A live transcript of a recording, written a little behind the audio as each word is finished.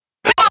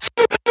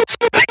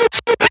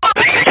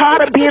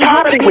tired of being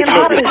humble with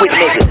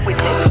niggas.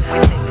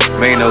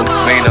 Mano,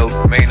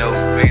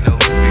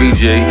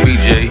 BG.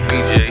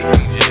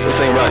 This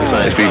ain't rocket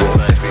science, people.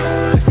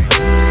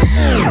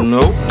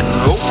 Nope.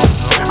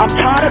 I'm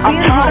tired of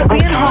being humble with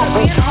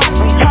niggas.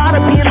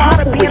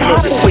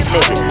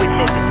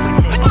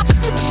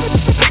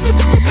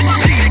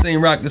 This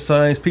ain't rocket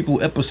science,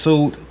 people.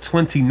 Episode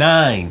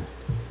 29.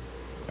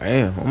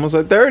 Damn, almost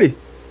at 30.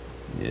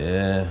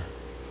 Yeah.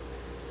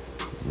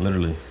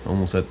 Literally,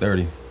 almost at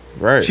 30.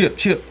 Right.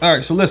 Chip. All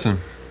right, so listen.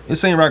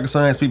 This ain't rocket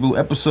science, people.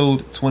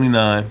 Episode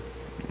 29.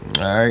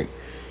 All right.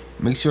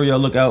 Make sure y'all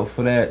look out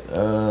for that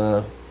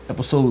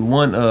episode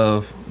 1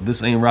 of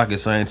This Ain't Rocket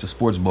Science, a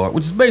sports bar,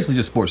 which is basically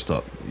just sports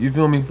talk. You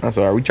feel me? That's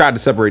all right. We tried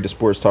to separate the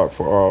sports talk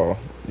for all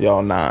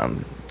y'all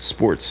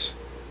non-sports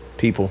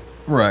people.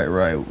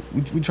 Right.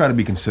 We try to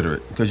be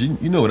considerate because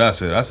you know what I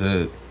said. I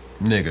said,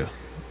 nigga,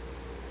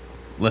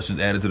 let's just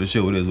add it to the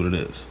show. It is what it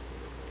is.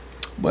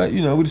 But,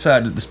 we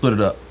decided to split it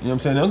up. You know what I'm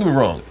saying? Don't get me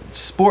wrong.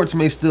 Sports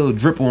may still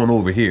drip on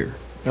over here.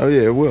 Oh,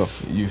 yeah, it will.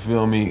 You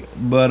feel me?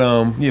 But,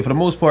 for the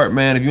most part,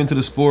 man, if you're into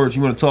the sports,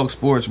 you want to talk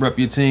sports, rep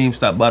your team,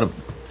 stop by the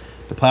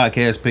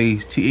podcast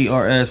page,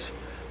 TARS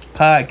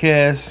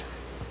Podcast.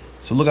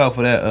 So look out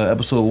for that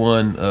episode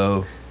 1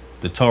 of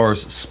the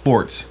TARS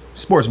Sports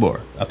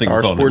Bar. I think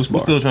we're calling it. We're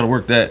still trying to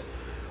work that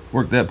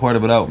part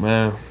of it out,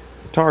 man.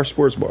 TARS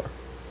Sports Bar.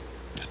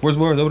 Sports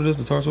Bar? Is that what it is?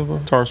 The TARS Sports Bar?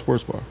 TARS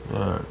Sports Bar. All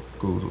right,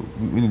 cool. So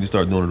we need to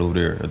start doing it over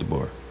there at the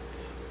bar.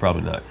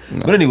 Probably not.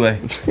 No. But anyway,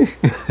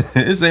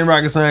 this ain't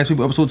rocket science,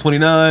 people. Episode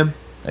 29.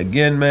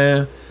 Again,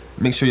 man.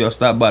 Make sure y'all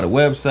stop by the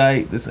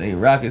website. This ain't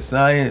rocket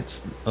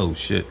science. Oh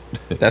shit.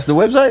 That's the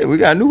website? We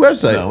got a new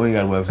website. No, we ain't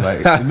got a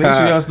website. Make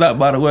sure y'all stop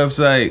by the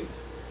website.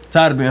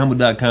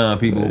 tiredofbeinghumble.com,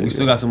 people. We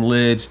still got some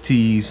lids,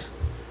 teas.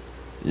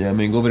 Yeah, I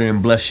mean, go over there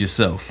and bless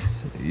yourself.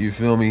 You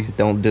feel me?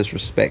 Don't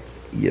disrespect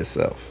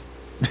yourself.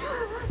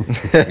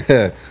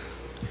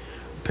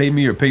 Pay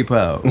me or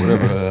PayPal,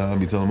 whatever I'll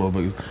be telling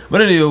motherfuckers.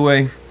 But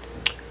anyway,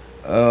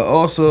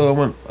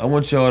 also I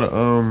want y'all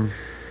to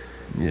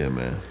yeah,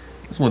 man.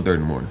 It's 1:30 in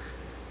the morning.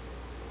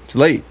 It's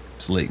late.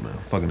 It's late, man. I'm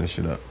fucking this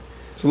shit up.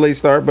 It's a late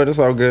start, but it's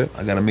all good.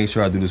 I gotta make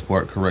sure I do this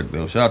part correct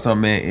though. Shout out to my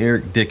man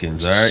Eric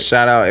Dickens, all right?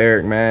 Shout out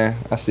Eric, man.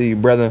 I see you,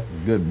 brother.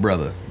 Good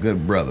brother.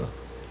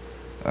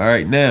 All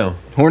right, now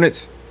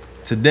Hornets.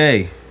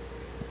 Today,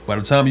 by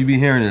the time you be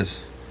hearing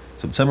this,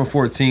 September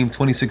 14th,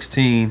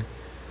 2016,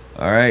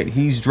 all right,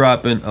 he's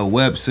dropping a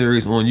web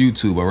series on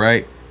YouTube, all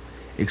right?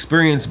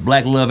 Experience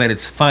black love at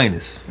its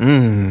finest.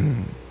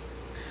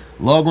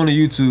 Log on to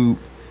YouTube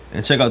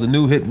and check out the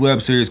new hit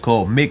web series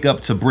called Make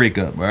Up to Break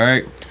Up, all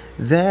right?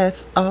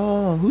 That's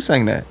all. Who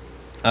sang that?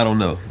 I don't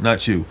know,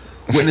 not you.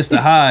 Witness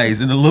the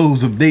highs and the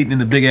lows of dating in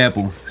the Big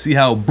Apple. See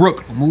how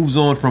Brooke moves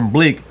on from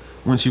Blake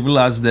when she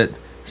realizes that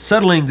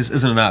settling just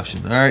isn't an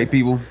option, all right,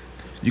 people?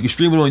 You can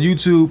stream it on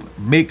YouTube,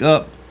 Make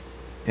Up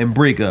and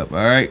Break Up, all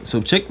right?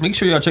 So make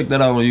sure y'all check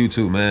that out on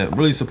YouTube, man.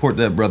 Really support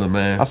that brother,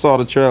 man. I saw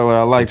the trailer.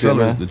 I liked it,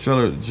 man. The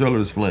trailer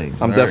is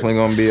flames. I'm definitely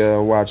gonna be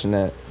watching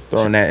that,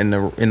 throwing that in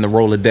the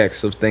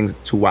Rolodex of things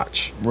to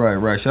watch.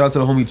 Right. Shout out to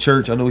the homie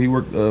Church. I know he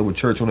worked with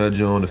Church on that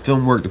joint. The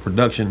film work, the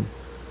production.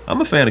 I'm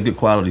a fan of good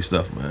quality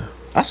stuff, man.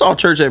 I saw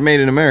Church at Made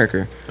in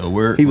America. Oh,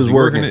 where he was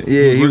working it?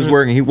 Yeah, he was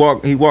working. He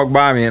walked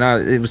by me, and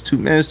it was too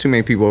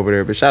many people over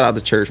there. But shout out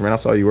to Church, man. I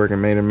saw you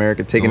working Made in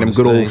America, taking them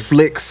good old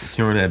flicks,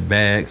 securing the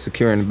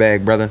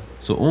bag, brother.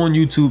 So on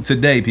YouTube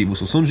today, people.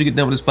 So as soon as you get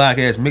done with this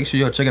podcast, make sure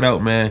y'all check it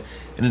out, man.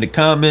 And in the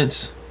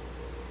comments,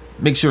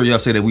 make sure y'all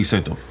say that we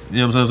sent them.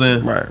 You know what I'm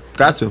saying? Right.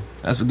 Got to.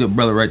 That's a good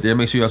brother right there.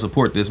 Make sure y'all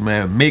support this,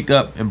 man. Make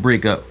Up and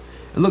Break Up.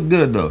 It looked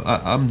good though.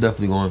 I'm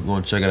definitely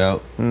going to check it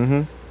out.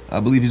 I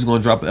believe he's going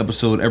to drop an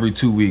episode every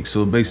 2 weeks,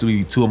 so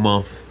basically 2 a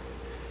month.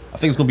 I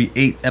think it's going to be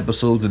 8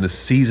 episodes in the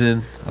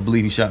season. I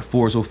believe he shot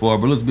 4 so far,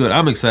 but it looks good.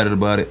 I'm excited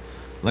about it.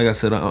 Like I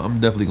said, I'm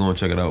definitely going to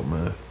check it out,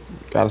 man.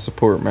 Gotta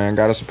support, man.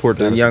 Gotta support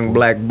the young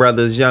black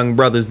brothers,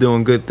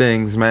 doing good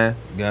things, man.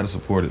 Gotta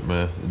support it,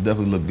 man. It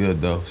definitely looked good,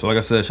 though. So like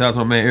I said, shout out to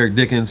my man Eric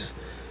Dickens.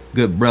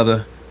 Good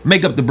brother.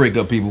 Make up the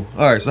breakup, people.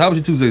 All right, so how was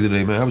your Tuesday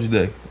today, man? How was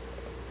your day?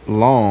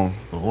 Long.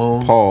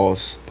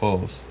 Pause.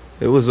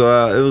 It was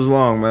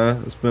long,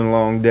 man. It's been a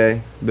long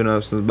day. Been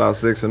up since about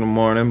 6 in the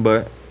morning,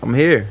 but I'm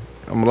here.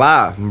 I'm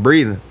alive. I'm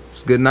breathing.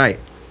 It's a good night.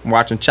 I'm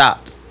watching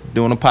Chopped,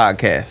 doing a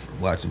podcast.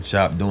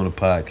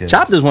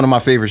 Chopped is one of my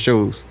favorite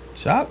shows.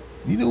 Chopped?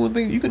 You know one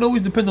thing? You can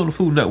always depend on the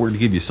Food Network to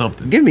give you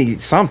something. Give me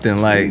something,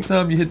 like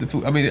anytime you hit the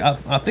food. I mean,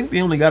 I think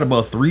they only got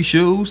about 3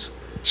 shows.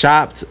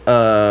 Chopped.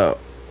 The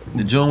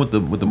joint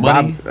with the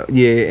money.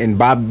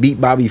 And beat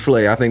Bobby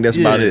Flay. I think that's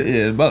about it.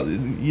 Yeah, about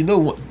you know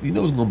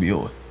what's gonna be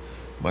on.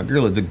 My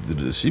girl addicted to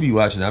this. She be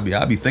watching. I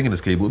be thinking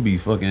this cable would be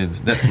fucking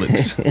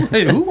Netflix.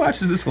 Hey, who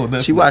watches this on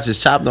Netflix? She watches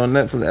Chopped on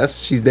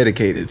Netflix. She's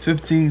dedicated.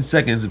 15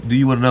 seconds. Do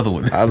you want another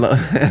one? I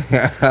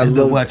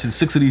love watching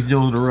 6 of these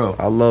joints in a row.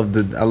 I love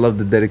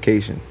the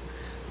dedication.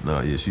 No,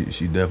 yeah, she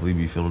definitely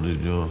be feeling this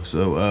joint.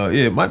 So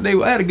yeah, my day.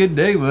 I had a good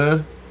day,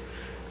 man.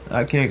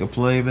 I can't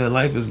complain, man.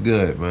 Life is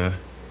good, man.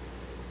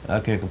 I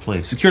can't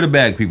complain. Secure the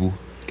bag, people.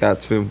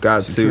 Got to,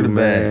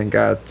 man.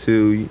 Got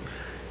to.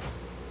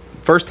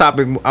 First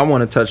topic I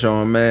want to touch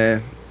on,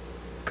 man,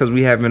 because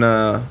we haven't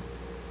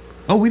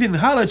Oh, we didn't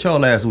holler at y'all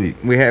last week.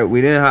 we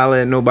didn't holler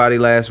at nobody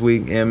last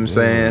week. You know what I'm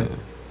saying? Yeah.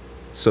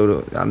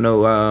 So I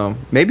know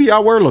maybe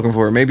y'all were looking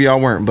for it, maybe y'all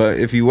weren't, but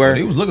if you were,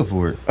 They was looking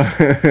for it.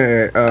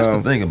 That's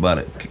the thing about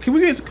it. Can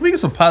we get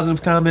some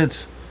positive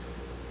comments?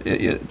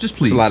 Yeah, just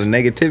please. There's a lot of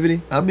negativity.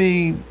 I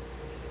mean,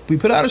 we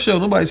put out a show,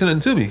 nobody said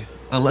nothing to me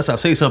unless I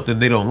say something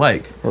they don't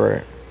like.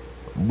 Right.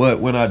 But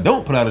when I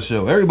don't put out a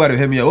show, everybody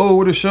hit me up. Oh,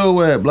 where the show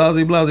at?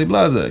 Blase, blase,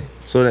 blase.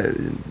 So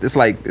that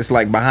it's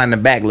like behind the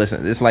back.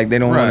 Listen, it's like they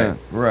don't want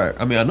to. Right.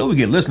 I mean, I know we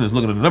get listeners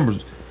looking at the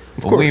numbers.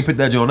 But course. we ain't put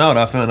that joint out.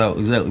 I found out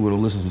exactly where the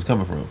listeners was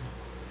coming from.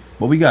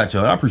 But we got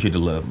y'all. I appreciate the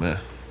love, man.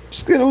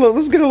 Let's get a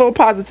little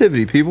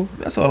positivity, people.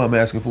 That's all I'm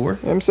asking for. You know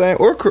what I'm saying?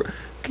 Or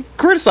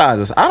criticize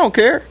us. I don't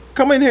care.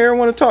 Come in here and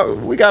want to talk.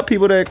 We got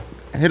people that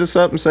hit us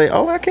up and say,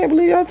 "Oh, I can't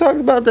believe y'all talking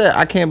about that.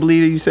 I can't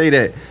believe you say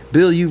that.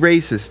 Bill, you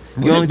racist.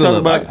 You only talk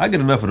about." I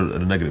get enough of the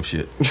negative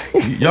shit.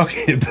 Y'all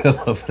can't Bill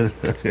up.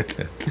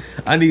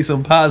 I need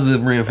some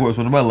positive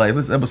reinforcement in my life.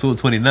 This is episode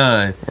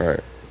 29. Right.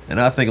 And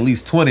I think at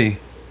least 20,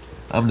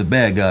 I'm the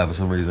bad guy for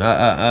some reason.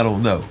 I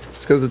don't know.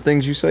 It's because of the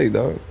things you say,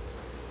 dog.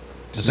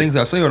 The things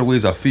I say are the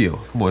ways I feel.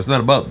 Come on, it's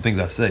not about the things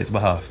I say. It's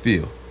about how I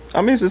feel.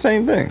 I mean, it's the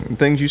same thing. The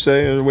things you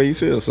say are the way you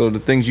feel. So the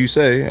things you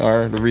say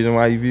are the reason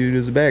why you viewed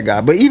as a bad guy.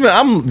 But even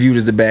I'm viewed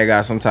as a bad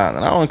guy sometimes.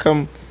 And I don't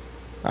come.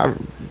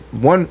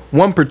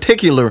 One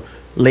particular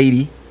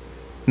lady,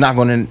 not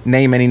going to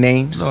name any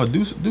names. No,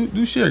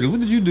 do share. 'Cause what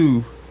did you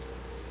do?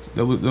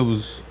 That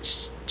was.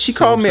 She so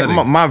called me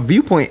upsetting. my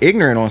viewpoint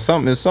ignorant on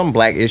something. It's some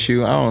black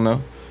issue. I don't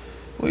know.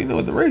 Well, you know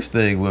what, the race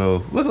thing.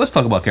 Well, let's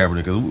talk about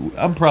Kaepernick because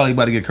I'm probably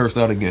about to get cursed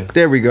out again.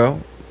 There we go.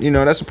 You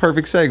know, that's a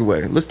perfect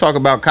segue. Let's talk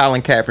about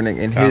Colin Kaepernick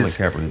and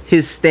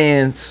his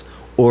stance,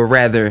 or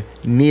rather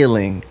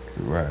kneeling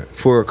Right.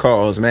 for a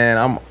cause. Man,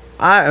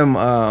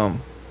 I'm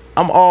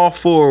all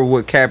for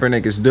what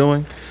Kaepernick is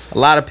doing. A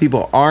lot of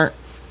people aren't.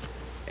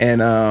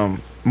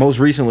 And most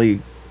recently,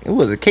 it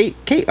was Kate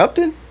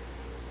Upton.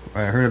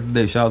 I heard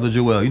today. Shout out to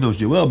Joelle. You know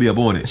Joelle be up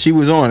on it. She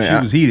was on it. She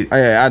was heated.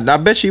 I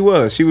bet she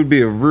was. She would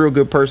be a real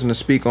good person to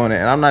speak on it.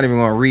 And I'm not even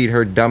going to read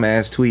her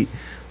dumbass tweet.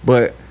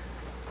 But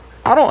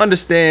I don't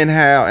understand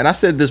how, and I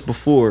said this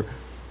before,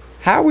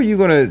 how are you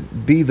going to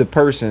be the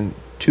person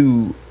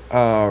to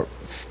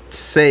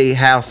say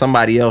how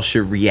somebody else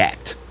should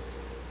react?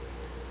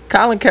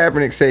 Colin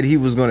Kaepernick said he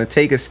was going to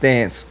take a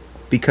stance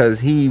because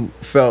he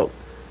felt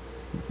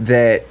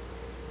that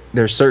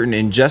there's certain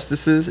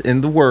injustices in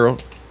the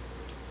world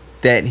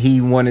that he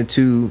wanted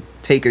to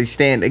take a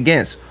stand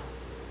against.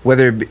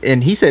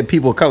 And he said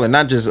people of color,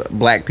 not just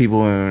black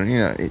people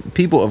and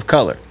people of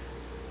color.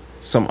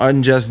 Some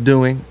unjust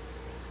doing.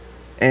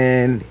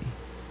 And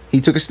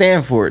he took a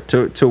stand for it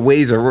to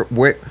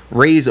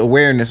raise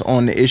awareness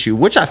on the issue,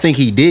 which I think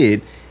he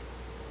did.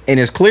 And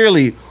it's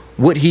clearly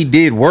what he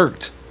did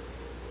worked.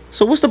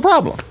 So what's the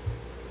problem?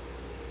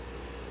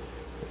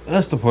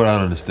 That's the part I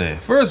don't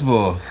understand. First of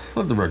all,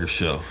 let the record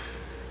show.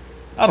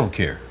 I don't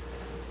care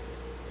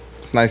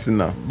It's nice to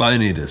know. about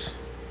any of this.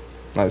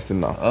 Nice to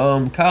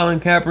know. Colin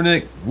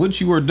Kaepernick, what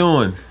you were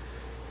doing,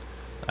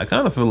 I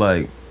kind of feel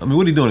like,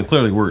 what he doing, it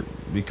clearly worked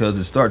because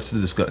it starts the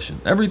discussion.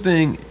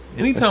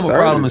 Anytime a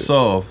problem is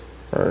solved,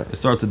 Right. it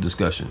starts the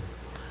discussion.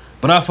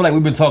 But I feel like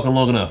we've been talking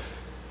long enough.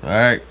 All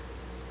right?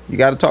 You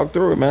got to talk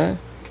through it, man.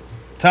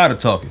 Tired of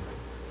talking.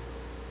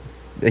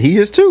 He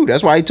is too.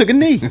 That's why he took a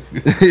knee.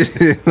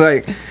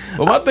 Like,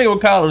 But my thing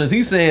with Colin is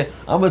he's saying,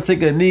 I'm going to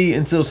take a knee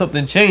until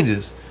something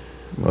changes.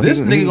 well,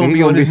 This nigga going to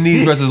be on his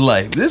knees the rest of his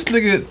life. This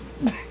nigga,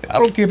 I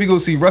don't care if he go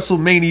see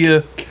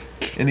WrestleMania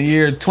in the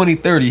year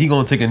 2030, he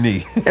going to take a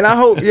knee. And I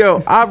hope,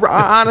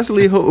 I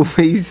honestly hope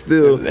he's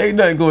still. Ain't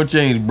nothing going to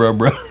change, bro.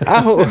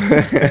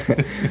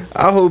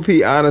 I hope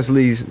he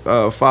honestly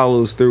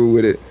follows through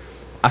with it.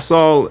 I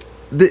saw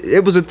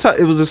it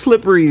was a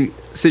slippery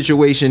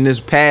situation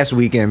this past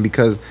weekend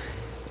because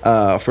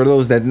for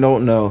those that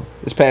don't know,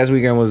 this past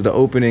weekend was the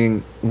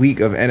opening week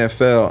of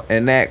NFL,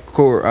 and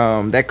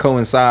that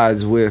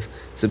coincides with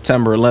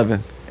September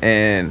 11th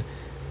and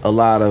a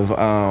lot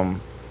of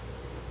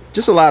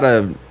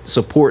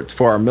support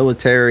for our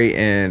military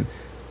and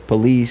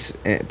police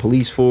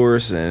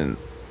force and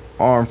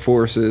armed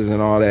forces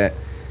and all that.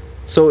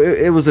 So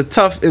it was a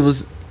tough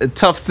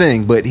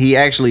thing, but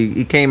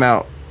he came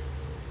out,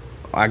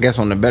 I guess,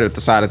 on the better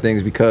side of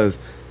things because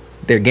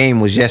their game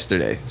was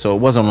yesterday, so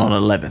it wasn't on the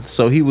 11th.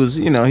 So he was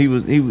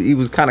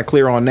kind of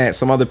clear on that.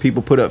 Some other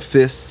people put up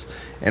fists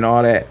and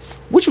all that,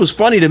 which was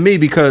funny to me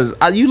because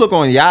you look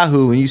on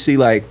Yahoo and you see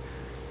like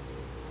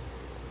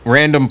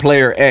random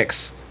player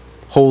X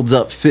holds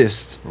up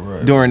fist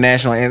during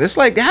national anthem. It's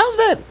like, how's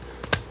that?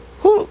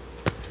 Who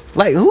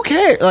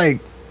cares? Like,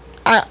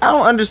 I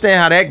don't understand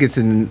how that gets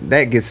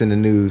in the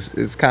news.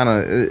 It's kind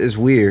of it's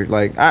weird.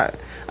 Like I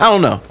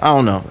don't know.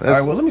 All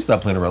right, well, let me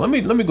stop playing around. Let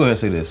me go ahead and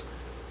say this.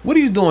 What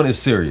he's doing is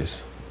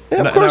serious.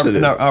 Yeah, of course it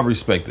is. I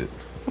respect it.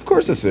 Of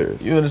course it's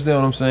serious. You understand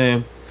what I'm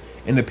saying?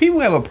 And the people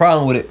who have a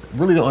problem with it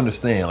really don't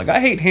understand. Like, I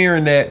hate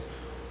hearing that,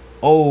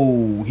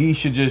 oh,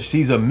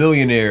 he's a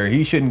millionaire.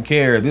 He shouldn't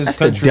care. That's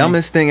the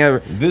dumbest thing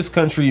ever. This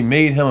country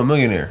made him a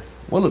millionaire.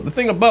 Well, look, the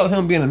thing about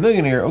him being a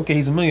millionaire, okay,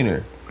 he's a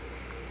millionaire.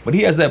 But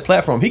he has that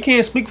platform. He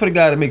can't speak for the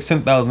guy that makes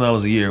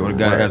 $10,000 a year or the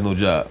guy that has no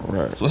job.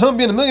 Right. So him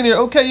being a millionaire,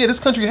 okay, yeah, this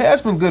country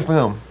has been good for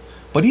him.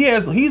 But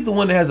he's the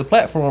one that has the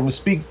platform to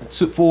speak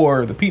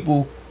for the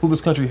people who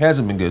this country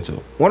hasn't been good to.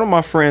 One of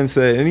my friends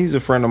said, and he's a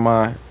friend of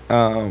mine,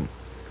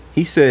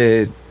 he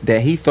said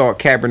that he thought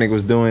Kaepernick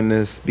was doing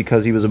this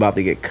because he was about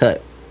to get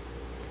cut.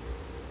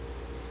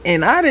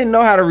 And I didn't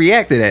know how to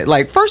react to that.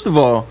 Like, first of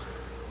all,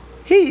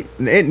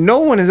 no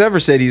one has ever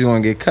said he's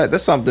going to get cut.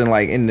 That's something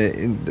like in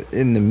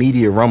the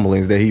media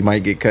rumblings that he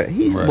might get cut.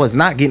 He was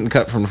not getting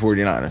cut from the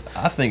 49ers.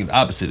 I think the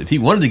opposite. If he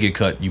wanted to get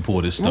cut, you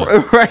pull this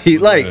stuff. Right,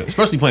 like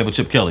especially playing with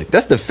Chip Kelly.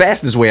 That's the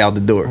fastest way out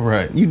the door.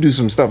 Right. You do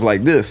some stuff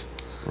like this.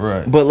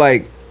 Right. But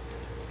like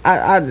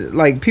I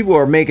like people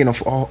are making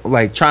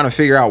like trying to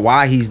figure out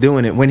why he's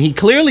doing it when he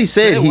clearly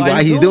said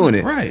why he's doing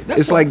it. Right.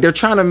 It's like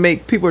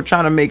people are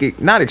trying to make it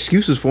not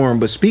excuses for him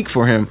but speak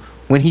for him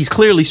when he's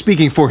clearly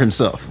speaking for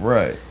himself.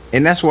 Right.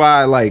 And that's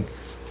why, like,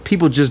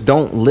 people just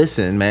don't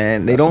listen,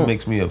 man. That's what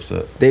makes me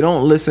upset. They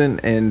don't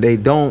listen, and they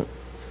don't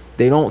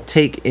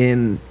take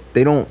the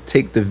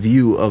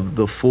view of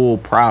the full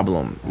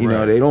problem. You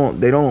know, they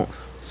don't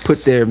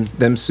put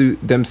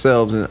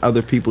themselves in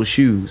other people's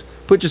shoes.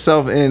 Put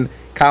yourself in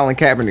Colin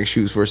Kaepernick's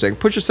shoes for a second.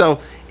 Put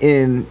yourself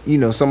in,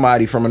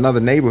 somebody from another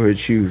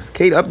neighborhood's shoes.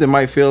 Kate Upton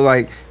might feel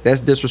like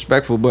that's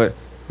disrespectful, but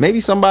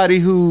maybe somebody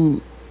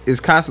who is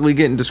constantly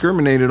getting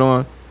discriminated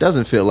on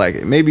doesn't feel like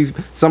it. Maybe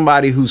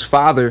somebody whose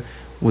father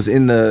was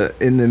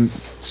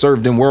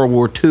served in World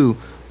War II,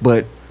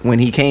 but when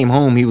he came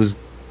home he was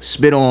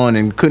spit on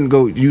and couldn't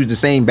go use the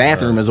same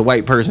bathroom as a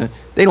white person.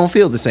 They don't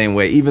feel the same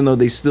way, even though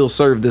they still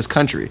serve this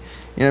country.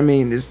 You know what I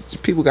mean?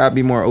 People gotta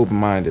be more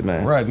open-minded,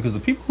 man. Right, because the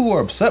people who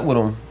are upset with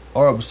him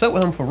are upset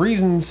with him for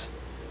reasons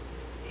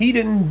he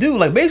didn't do.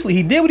 Like, basically,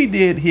 he did what he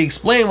did. He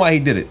explained why he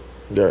did it.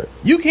 Right.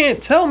 You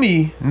can't tell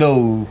me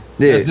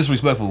that's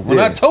disrespectful. When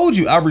I told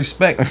you I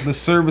respect the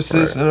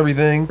services and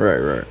everything.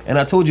 Right. And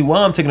I told you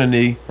why I'm taking a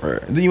knee.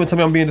 Right. And then you want to tell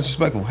me I'm being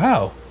disrespectful.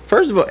 How?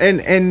 First of all,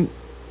 and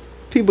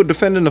people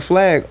defending the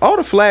flag. All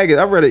the flag is,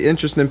 I read an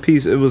interesting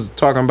piece. It was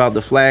talking about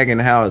the flag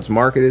and how it's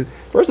marketed.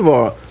 First of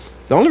all,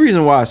 the only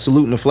reason why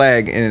saluting the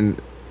flag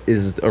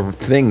is a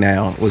thing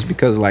now was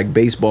because, like,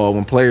 baseball,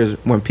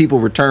 when people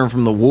return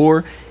from the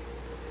war,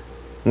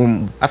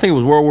 when I think it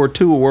was World War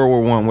II or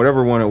World War I,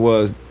 whatever one it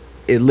was,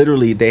 it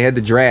literally, they had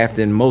the draft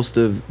and most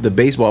of the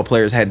baseball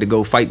players had to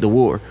go fight the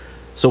war.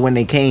 So when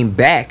they came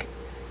back,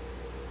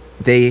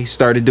 they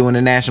started doing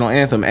the national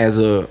anthem as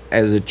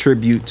a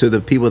tribute to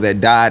the people that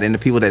died and the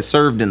people that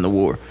served in the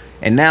war.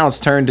 And now it's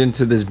turned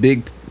into this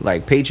big,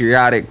 like,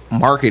 patriotic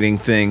marketing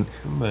thing.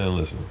 Man,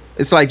 listen.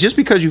 It's like, just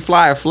because you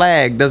fly a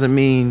flag doesn't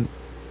mean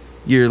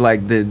you're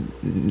like the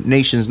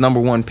nation's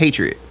 #1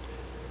 patriot.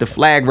 The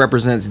flag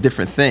represents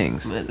different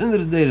things. At the end of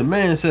the day, the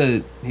man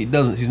said he's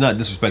not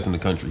disrespecting the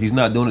country. He's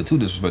not doing it to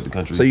disrespect the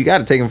country. So you got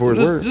to take him for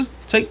his word. Just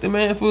take the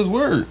man for his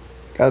word.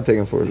 Got to take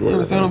him for his word. You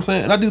understand what I'm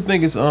saying? And I do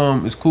think it's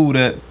cool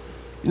that,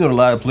 a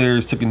lot of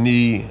players took a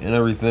knee and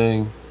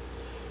everything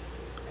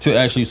to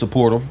actually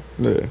support him.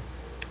 Yeah.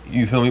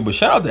 You feel me? But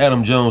shout out to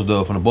Adam Jones,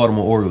 though, from the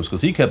Baltimore Orioles,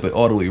 because he kept it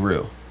all the way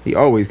real. He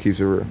always keeps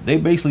it real. They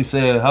basically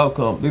said, how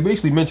come? They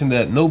basically mentioned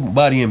that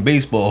nobody in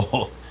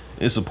baseball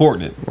is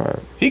supporting it. Right.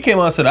 He came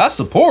out and said, I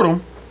support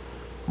him,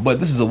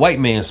 but this is a white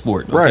man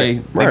sport,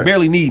 okay? Right. They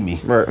barely need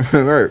me. Right.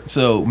 Right.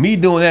 So me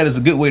doing that is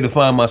a good way to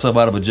find myself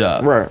out of a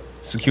job. Right.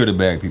 Secure the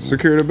bag, people.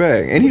 Secure the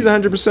bag. And he's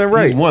 100%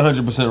 right. He's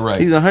 100% right.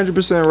 He's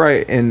 100%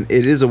 right, and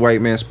it is a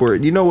white man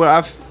sport. You know what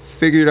I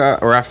figured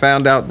out, or I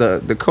found out,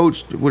 the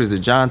coach, what is it,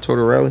 John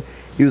Tortorella?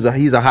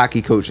 He's a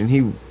hockey coach, and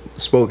he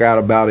spoke out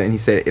about it, and he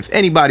said, if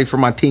anybody from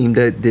my team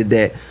did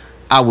that,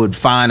 I would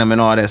fine them and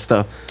all that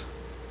stuff.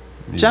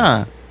 Yeah.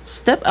 John,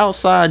 step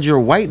outside your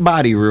white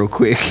body real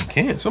quick. You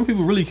can't. Some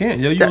people really can't.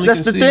 Yo,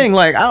 that's the thing.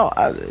 Like,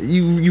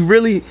 you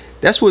really,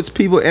 that's what's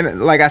people,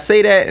 and like I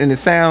say that, and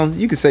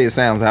you can say it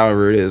sounds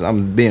however it is.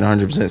 I'm being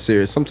 100%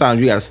 serious. Sometimes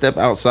you got to step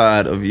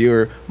outside of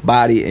your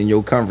body and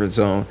your comfort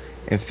zone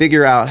and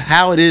figure out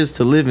how it is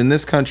to live in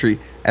this country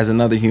as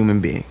another human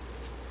being.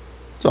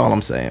 That's all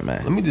I'm saying,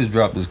 man. Let me just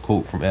drop this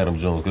quote from Adam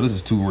Jones, because this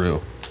is too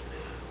real.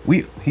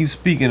 He's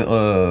speaking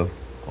on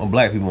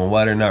black people and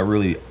why they're not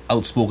really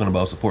outspoken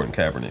about supporting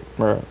Kaepernick.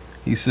 Right.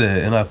 He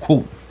said, and I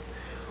quote,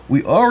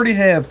 "We already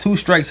have 2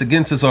 strikes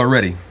against us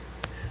already,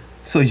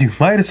 so you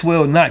might as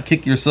well not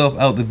kick yourself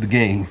out of the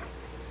game.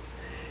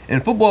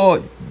 In football,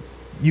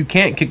 you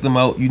can't kick them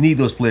out. You need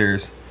those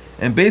players.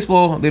 In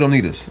baseball, they don't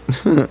need us.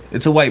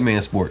 It's a white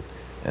man sport."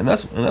 And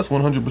that's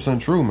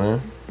 100% true,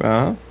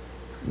 man.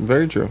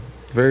 Very true.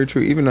 Very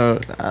true. Even though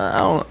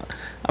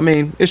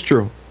it's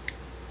true.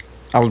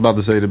 I was about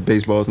to say that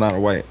baseball is not a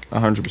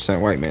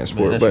 100% white man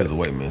sport, but it's a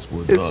white man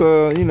sport.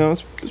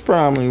 It's it's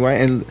predominantly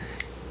white, and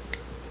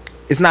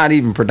it's not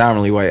even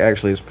predominantly white.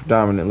 Actually, it's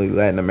predominantly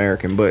Latin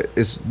American, but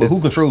who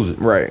controls it?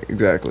 Right,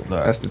 exactly.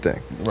 Right. That's the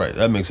thing. Right,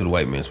 that makes it a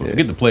white man sport. Yeah.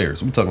 Forget the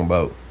players. We're talking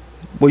about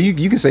Well,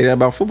 you can say that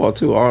about football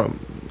too. All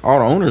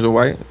the owners are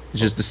white. It's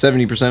just the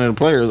 70% of the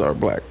players are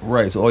black.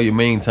 Right. So all your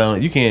main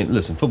talent, you can't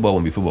listen. Football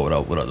wouldn't be football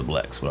without the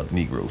blacks, without the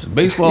Negroes.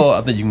 Baseball,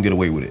 I think you can get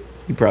away with it.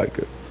 You probably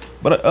could.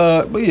 But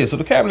yeah. So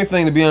the Kaepernick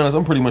thing, to be honest,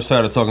 I'm pretty much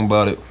tired of talking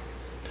about it.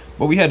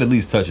 But we had to at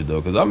least touch it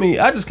though, because I mean,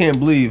 I just can't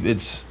believe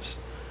it's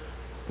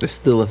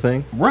still a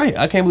thing. Right.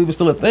 I can't believe it's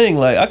still a thing.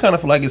 Like I kind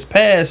of feel like it's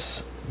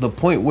past the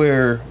point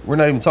where we're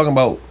not even talking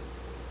about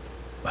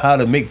how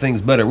to make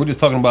things better. We're just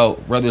talking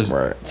about whether it's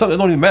something that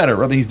don't even matter,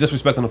 whether he's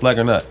disrespecting the flag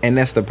or not. And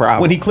that's the problem.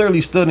 When he clearly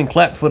stood and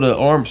clapped for the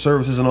armed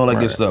services and all that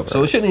good stuff.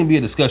 So it shouldn't even be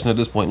a discussion at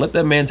this point. Let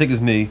that man take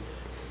his knee.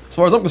 As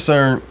far as I'm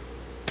concerned,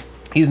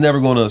 he's never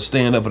going to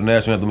stand up for the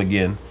national anthem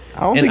again.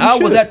 I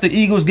was at the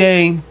Eagles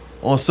game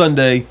on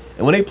Sunday,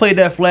 and when they played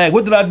that flag,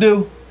 what did I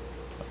do?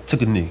 I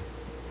took a knee.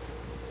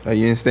 Oh,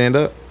 you didn't stand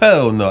up?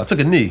 Hell no, I took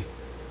a knee.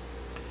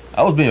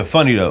 I was being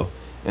funny though,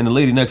 and the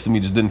lady next to me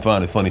just didn't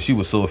find it funny. She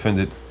was so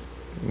offended.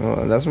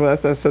 Well, that's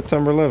that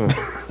September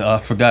 11th. I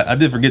forgot. I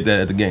did forget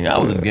that at the game. I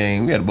was at the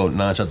game. We had about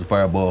 9 shots of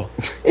fireball.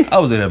 I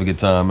was there to have a good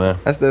time, man.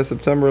 That's that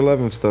September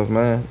 11th stuff,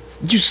 man.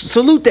 You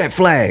salute that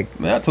flag.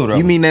 Man, I told her.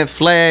 You mean that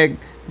flag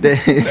that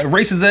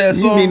racist ass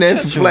song? You mean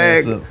that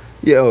flag?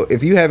 Yo,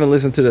 if you haven't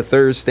listened to the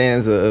third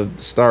stanza of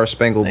Star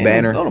Spangled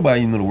Banner, nobody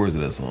even know the words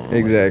of that song.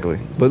 Exactly.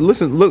 But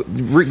listen, look,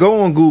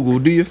 go on Google.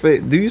 Do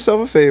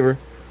yourself a favor.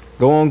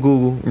 Go on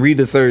Google, read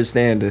the third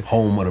stanza.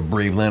 Home of the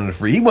brave, land of the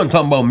free. He wasn't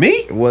talking about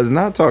me. Was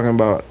not talking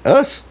about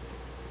us.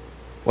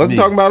 Wasn't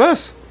talking about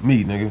us.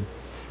 Me, nigga.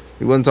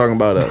 He wasn't talking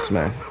about us,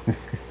 man.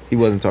 He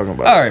wasn't talking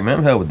about us. All right, man.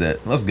 I'm hell with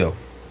that. Let's go.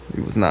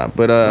 He was not.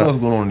 But what's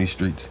going on in these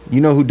streets?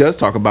 You know who does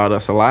talk about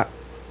us a lot?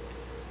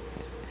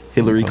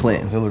 Hillary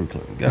Clinton. Hillary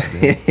Clinton.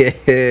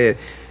 Goddamn.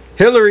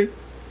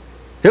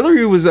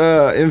 Hillary was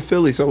in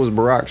Philly, so was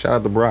Barack. Shout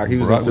out to Barack. He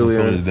was in Philly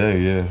today,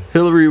 yeah.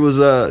 Hillary was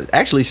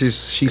actually she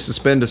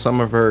suspended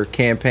some of her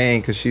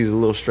campaign because she's a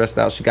little stressed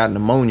out. She got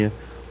pneumonia,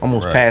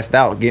 almost passed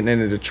out getting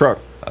into the truck.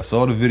 I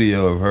saw the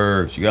video of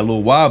her. She got a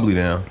little wobbly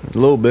now. A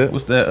little bit.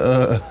 What's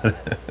that?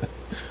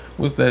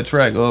 What's that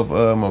track of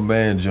my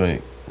band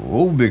joint?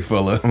 Whoa, big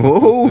fella.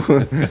 Whoa.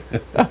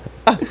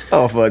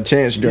 Off a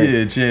Chance joint.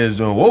 Yeah, Chance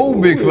joint. Whoa,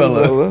 big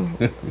fella.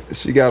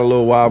 She got a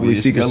little wobbly.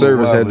 Secret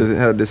Service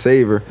had to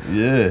save her.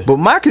 Yeah. But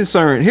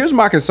here's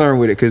my concern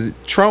with it, because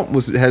Trump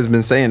has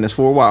been saying this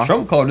for a while.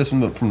 Trump called this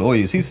from the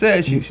Oyas. He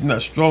said she's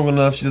not strong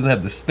enough. She doesn't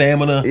have the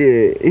stamina.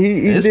 Yeah,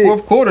 it's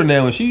fourth quarter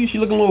now, and she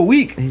looking a little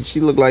weak. She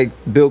looked like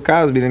Bill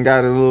Cosby and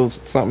got a little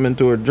something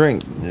into her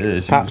drink.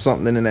 Yeah, pop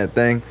something in that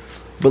thing.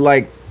 But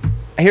like,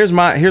 here's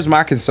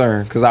my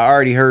concern, because I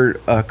already heard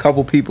a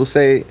couple people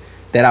say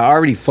that I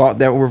already thought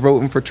that were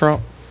voting for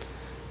Trump.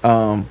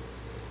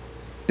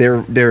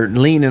 They're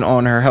leaning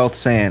on her health,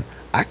 saying,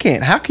 how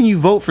can you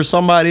vote for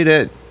somebody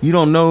that you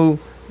don't know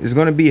is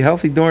going to be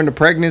healthy during the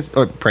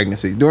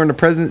pregnancy, during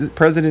the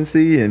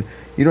presidency, and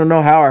you don't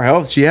know how her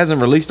health, she hasn't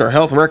released her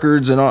health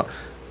records and all.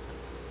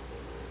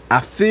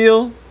 I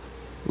feel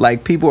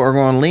like people are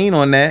going to lean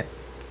on that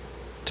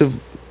to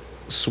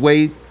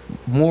sway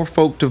more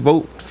folk to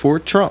vote for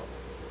Trump.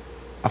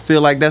 I feel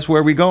like that's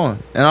where we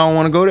going, and I don't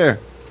want to go there.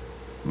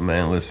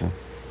 Man, listen.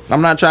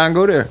 I'm not trying to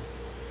go there.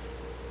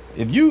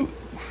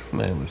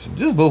 Listen,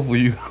 just vote for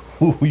you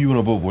who you want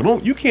to vote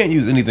for. You can't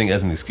use anything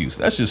as an excuse.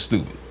 That's just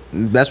stupid.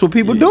 That's what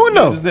people doing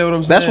though. What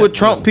I'm saying? That's what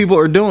Trump people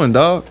are doing,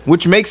 dog.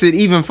 Which makes it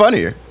even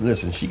funnier.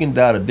 Listen, she can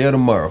die today or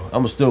tomorrow.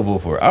 I'ma still vote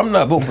for her. I'm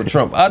not voting for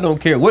Trump. I don't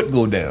care what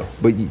go down.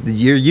 But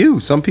you're you.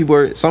 Some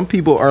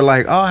people are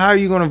like, oh, how are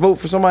you going to vote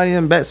for somebody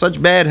in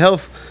such bad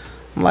health?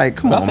 I'm like,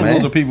 come on, man.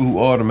 Those are people who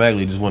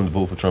automatically just wanted to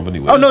vote for Trump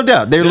anyway. Oh, no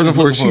doubt. They're looking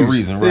for an excuse. For a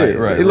reason, right? Yeah,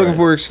 right. They're looking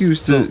for an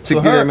excuse to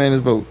get that man his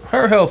vote.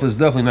 Her health is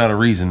definitely not a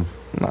reason.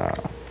 Nah.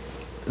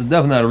 It's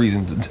definitely not a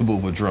reason to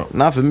vote for Trump.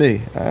 Not for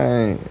me. I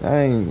ain't.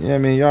 I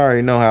mean, y'all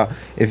already know how.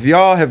 If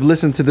y'all have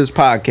listened to this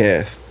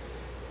podcast,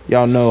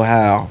 y'all know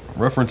how.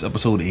 Reference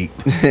episode 8.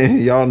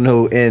 Y'all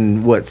know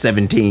in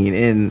 17?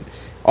 In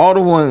all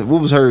the ones.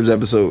 What was Herb's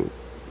episode?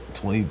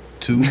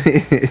 22.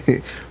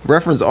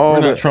 Reference all.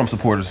 We're not Trump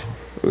supporters.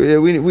 Yeah,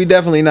 we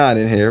definitely not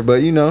in here,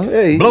 but you know,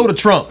 hey. Blow to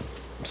Trump.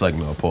 It's like,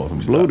 no,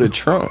 pause. Blow to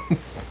Trump.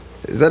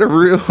 Is that a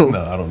real?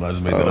 No, I don't know. I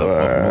just made that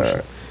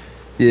up.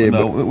 Yeah, but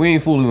no, we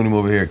ain't fooling him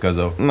over here,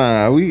 cuzzo.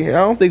 Nah, I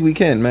don't think we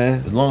can,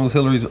 man. As long as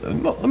Hillary's,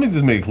 let me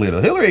just make it clear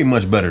though. Hillary ain't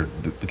much better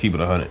to keep it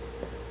 100.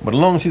 But as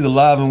long as she's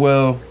alive and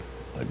well,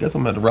 I guess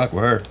I'm gonna have to rock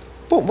with her.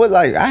 But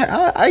like,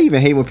 I even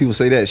hate when people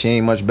say that she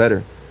ain't much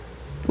better.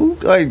 Who,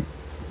 like,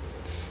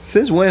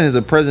 since when has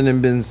a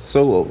president been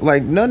so,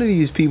 like, none of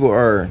these people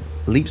are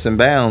leaps and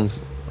bounds.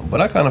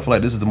 But I kind of feel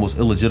like this is the most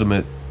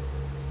illegitimate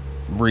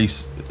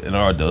race in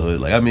our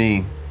adulthood. Like, I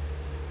mean,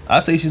 I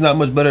say she's not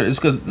much better. It's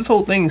because this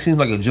whole thing seems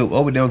like a joke, all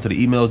the way down to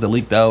the emails that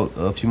leaked out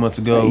a few months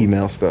ago.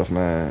 Email stuff,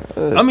 man.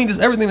 I mean,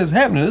 just everything that's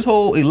happening. This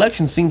whole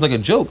election seems like a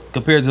joke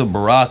compared to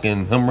Barack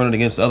and him running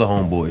against the other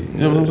homeboy. You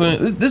know what I'm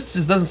saying? This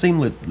just doesn't seem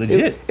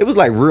legit. It was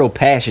like real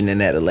passion in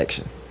that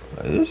election.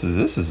 This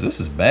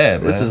is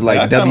bad, man. This is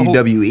like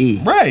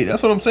WWE. Right,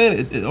 that's what I'm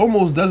saying. It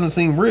almost doesn't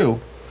seem real.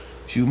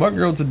 Shoot, my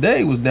girl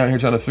today was down here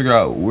trying to figure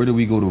out where do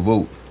we go to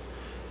vote.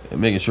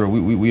 and making sure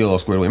we all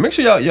squared away. Make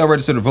sure y'all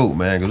register to vote,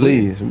 man.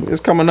 Please,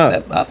 it's coming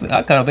up. I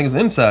kind of think it's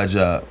an inside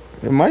job.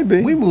 It might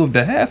be. We moved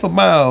a half a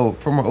mile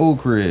from our old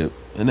crib,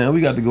 and then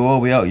we got to go all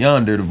the way out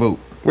yonder to vote.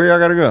 Where y'all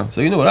gotta go?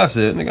 So you know what I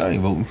said, nigga? I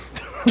ain't voting.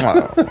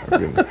 Oh, my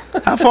goodness.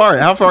 How far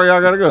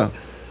y'all gotta go?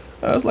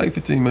 It's like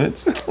 15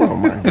 minutes. Oh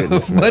my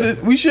goodness!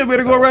 But we should be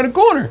able to go around the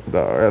corner.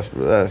 No,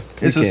 that's.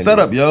 It's a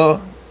setup,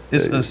 y'all.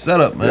 It's a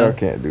setup, man. Y'all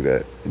can't do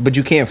that. But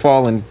you can't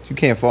fall in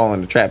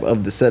the trap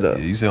of the setup.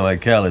 Yeah, you sound like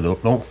Cali.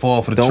 Don't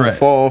fall for the trap. Don't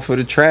fall for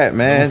the trap,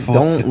 man.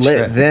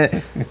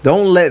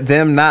 Don't let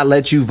them not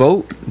let you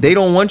vote. They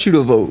don't want you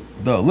to vote.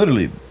 Dog,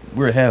 literally,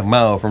 we're a half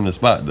mile from the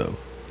spot, though.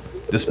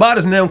 The spot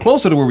is now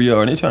closer to where we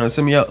are, and they're trying to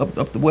send me out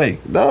up the way.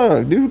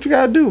 Dog, do what you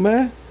gotta do,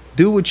 man.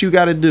 Do what you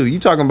gotta do. You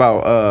talking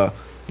about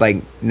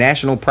like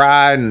national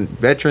pride and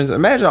veterans?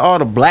 Imagine all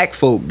the black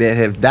folk that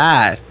have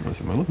died.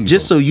 Listen, man,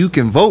 just so you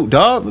can vote,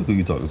 dog. Look who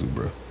you talking to,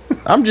 bro.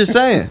 I'm just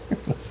saying.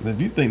 Listen,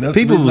 if you think that's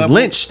people was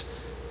lynched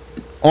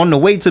on the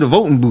way to the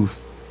voting booth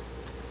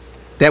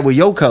that were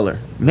your color,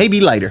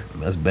 maybe lighter.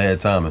 That's bad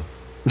timing.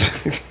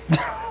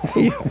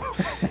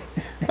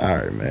 All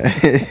right,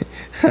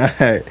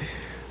 man.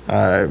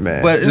 All right,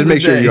 man. But just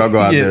make sure y'all go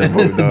out there and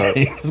vote, dog.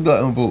 Just go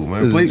out and vote,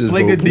 man. Play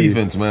vote, good please.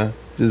 defense, man.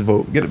 Just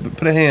vote.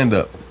 Put a hand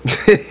up.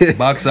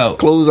 Box out.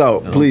 Close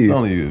out, please. I'm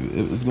telling you,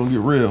 it's gonna get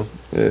real.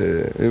 Yeah,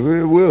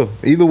 it will.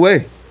 Either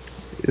way,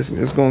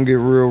 it's gonna get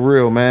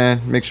real,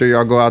 man. Make sure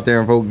y'all go out there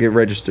and vote. Get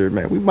registered,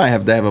 man. We might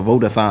have to have a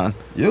vote-a-thon.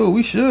 Yo,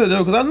 we should,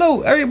 though, because I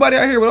know everybody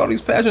out here with all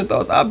these passionate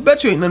thoughts. I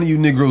bet you ain't none of you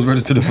Negroes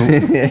registered to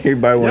vote.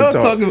 Everybody want y'all to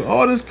talk. talking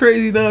all this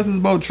crazy nonsense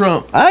about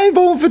Trump. I ain't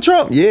voting for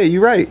Trump. Yeah,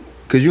 you right.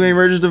 Because you ain't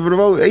registered for the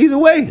vote. Either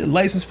way. Your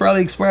license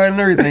probably expired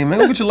and everything, man.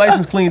 Go get your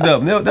license cleaned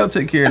up. They'll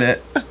take care of that.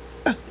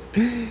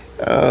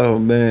 Oh,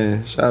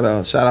 man. Shout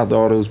out to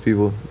all those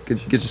people.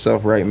 Get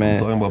yourself right, man. I'm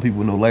talking about people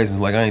with no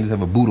license like I ain't just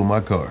have a boot on my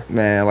car.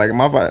 Man, like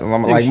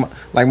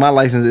my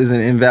license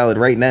isn't invalid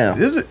right now.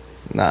 Is it?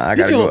 Nah, I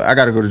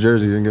gotta go to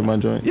Jersey and get my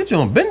joint. Your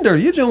joint been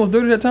dirty. Your joint was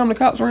dirty that time the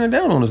cops ran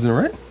down on us, then,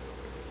 right?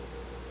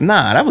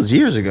 Nah, that was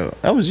years ago.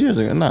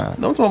 Nah.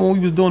 No, I'm talking when we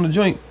was doing the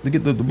joint to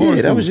get the boys.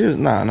 Yeah, that was years.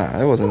 Nah,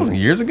 it wasn't. That wasn't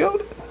years ago.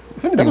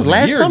 If anything, that was a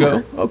last year summer.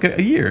 ago. Okay,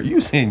 a year. You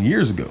were saying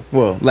years ago.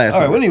 Well, last All right,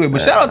 summer. well, anyway,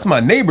 but shout out to my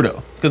neighbor,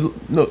 though. Because,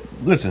 no,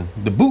 listen,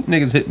 the boot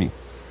niggas hit me.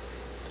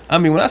 I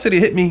mean, when I say they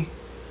hit me,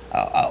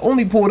 I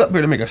only pulled up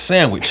here to make a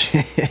sandwich.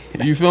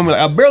 You feel me?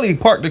 Like, I barely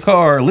parked the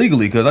car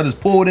legally because I just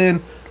pulled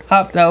in,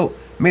 hopped out,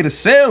 made a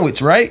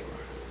sandwich, right?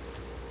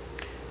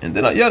 And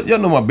then, y'all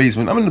know my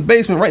basement. I'm in the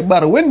basement right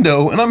by the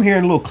window, and I'm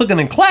hearing a little clicking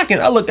and clacking.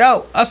 I look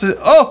out. I said,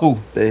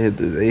 oh. They hit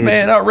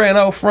man, I ran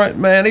out front.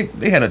 Man,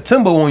 they had a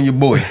timbo on your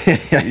boy.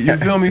 You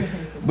feel me?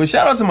 But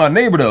shout out to my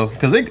neighbor, though,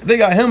 because they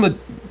got him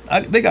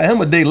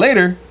a day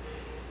later.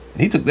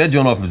 He took that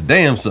joint off his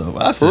damn self.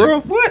 I said,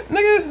 what,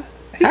 nigga?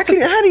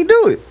 How'd he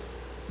do it?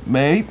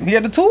 Man, he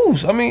had the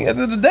tools. I mean, at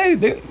the end of the day,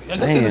 they had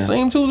the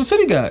same tools the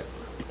city got.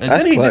 And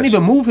That's then he clutch. didn't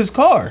even move his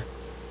car.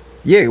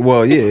 Yeah,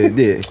 well, yeah, it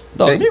did.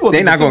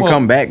 They not gonna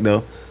come back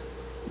though.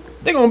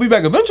 They gonna be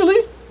back eventually.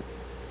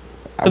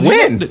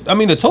 When?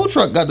 The tow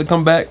truck got to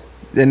come back.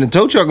 And the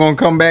tow truck gonna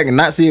come back and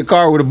not see a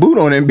car with a boot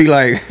on it and be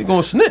like, They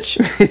gonna snitch.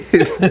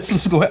 That's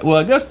what's going. Well,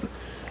 I guess.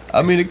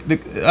 I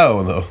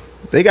don't know.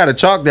 They gotta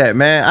chalk that,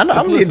 man. I know.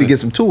 I'm need to get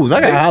some tools.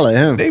 I gotta holler at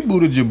him. They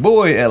booted your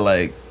boy at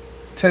like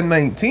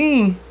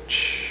 10:19.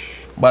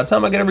 By the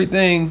time I get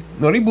everything,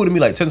 no, they booted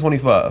me like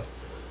 10:25.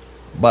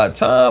 By the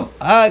time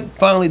I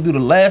finally do the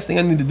last thing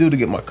I need to do to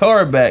get my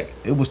car back,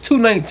 it was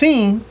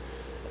 2:19,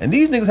 and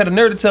these niggas had a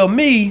nerve to tell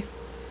me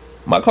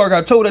my car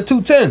got towed at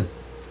 2:10.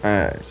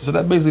 Alright. So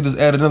that basically just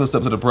added another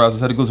step to the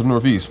process. Had to go to the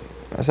Northeast.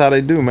 That's how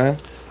they do, man.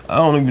 I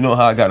don't even know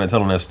how I got into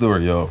telling that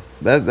story, yo.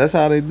 That's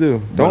how they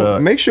do.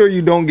 But, make sure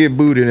you don't get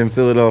booted in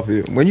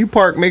Philadelphia. When you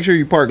park, make sure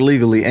you park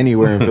legally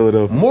anywhere in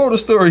Philadelphia. Moral of the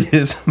story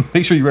is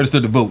make sure you register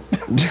to vote.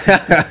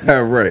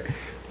 Right.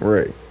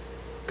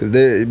 Because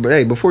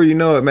hey, before you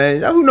know it,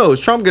 man, who knows?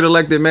 Trump get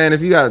elected, man.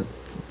 If you got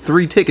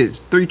 3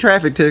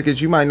 traffic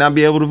tickets, you might not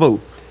be able to vote.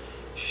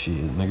 Shit,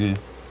 nigga.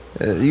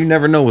 You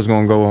never know what's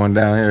gonna go on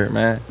down here,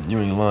 man. You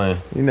ain't lying.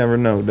 You never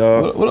know,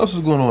 dog. What else is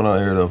going on out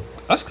here, though?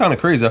 That's kind of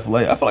crazy. I feel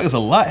like it's a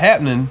lot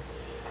happening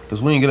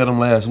because we didn't get at them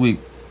last week.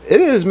 It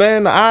is,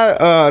 man. The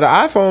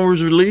iPhone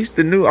was released.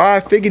 The new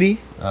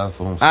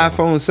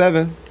iPhone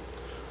 7.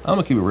 I'm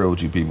gonna keep it real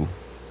with you people.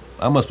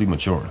 I must be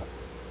maturing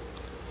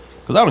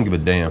because I don't give a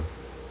damn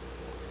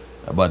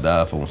about the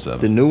iPhone 7.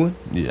 The new one.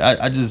 Yeah,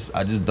 I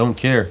just don't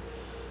care.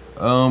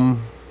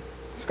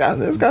 It's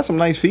got some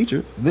nice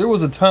features. There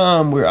was a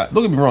time where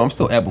don't get me wrong, I'm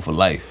still Apple for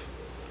life,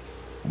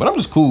 but I'm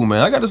just cool,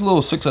 man. I got this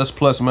little 6S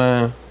Plus,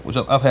 man, which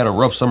I've had a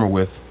rough summer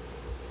with.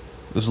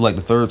 This is like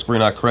the 3rd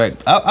screen I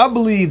cracked. I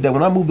believe that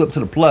when I moved up to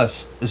the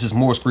Plus, it's just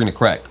more screen to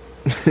crack.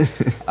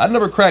 I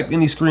never cracked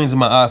any screens in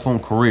my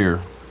iPhone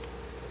career,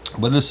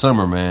 but this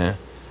summer, man,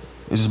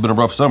 it's just been a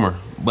rough summer.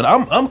 But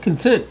I'm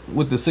content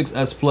with the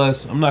 6S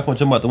Plus. I'm not gonna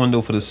jump out the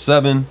window for the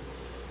 7,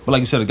 but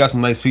like you said, it got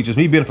some nice features.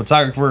 Me being a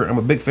photographer, I'm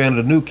a big fan of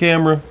the new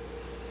camera,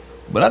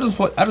 but I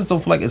just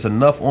don't feel like it's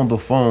enough on the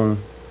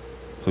phone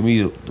for me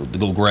to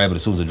go grab it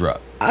as soon as it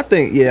drops. I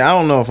think, I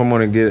don't know if I'm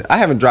gonna get it. I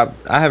haven't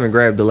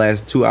grabbed the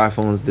last 2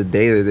 iPhones the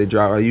day that they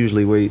drop. I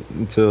usually wait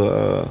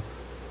until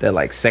that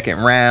like second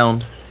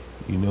round.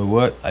 You know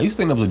what? I used to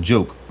think that was a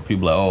joke.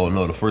 People like, oh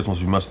no, the first one's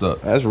be messed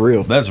up. That's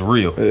real. That's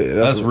real. Yeah,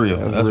 that's real.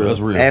 That's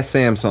real. Ask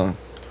Samsung.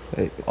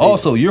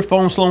 Also, your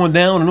phone slowing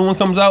down and a new one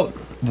comes out.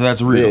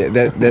 That's real.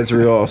 Yeah, that's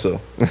real.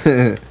 Also,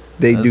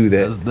 they do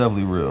that. That's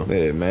definitely real.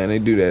 Yeah, man, they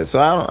do that. So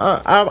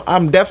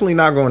I'm definitely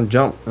not going to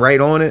jump right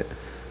on it.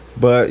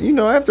 But you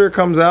know, after it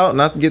comes out,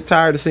 and I get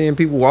tired of seeing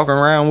people walking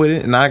around with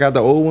it, and I got the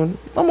old one,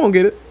 I'm gonna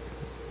get it.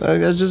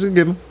 That's just a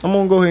given. I'm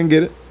gonna go ahead and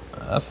get it.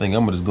 I think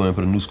I'm gonna just go ahead and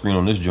put a new screen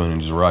on this joint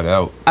and just rock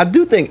out. I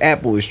do think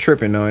Apple is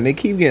tripping though, and they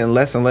keep getting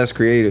less and less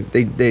creative.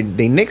 They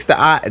nixed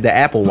the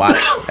Apple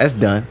Watch. That's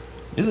done.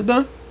 Is it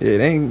done? Yeah,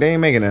 they ain't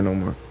making that no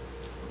more.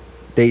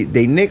 They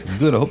nixed.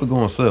 Good. I hope it go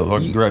on sale. Or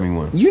you grab me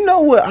one. You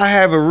know what I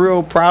have a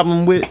real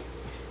problem with?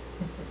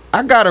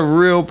 I got a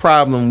real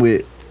problem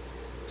with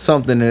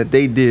something that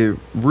they did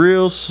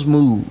real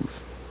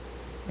smooth,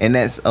 and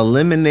that's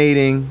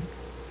eliminating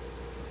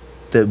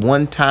the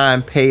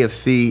one-time pay a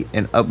fee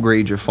and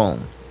upgrade your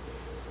phone.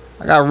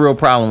 I got a real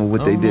problem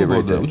with what they did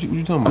right there. What you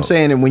talking about? I'm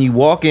saying that when you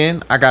walk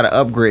in, I got to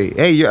upgrade.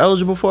 Hey, you're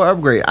eligible for an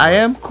upgrade. I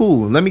am?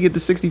 Cool. Let me get the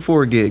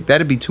 64 gig.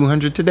 That'd be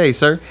 $200 today,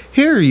 sir.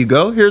 Here you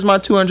go. Here's my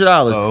 $200.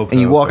 Oh, okay,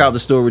 and you walk out the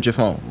store with your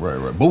phone.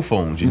 Right. Both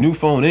phones. Your new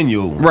phone and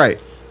your old one. Right.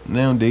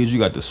 Nowadays, you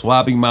got the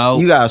swapping mount.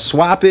 You got to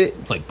swap it.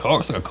 It's like car.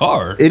 It's like a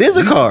car. It is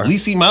a car.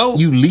 Lease him out.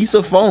 You lease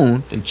a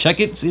phone. They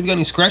check it. See if you got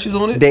any scratches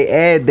on it. They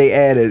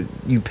add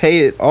you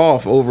pay it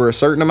off over a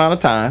certain amount of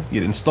time.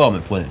 Get an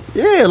installment plan.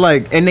 Yeah,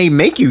 like, and they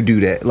make you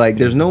do that. Like,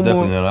 there's no more.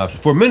 Definitely not an option.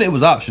 For a minute, it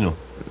was optional.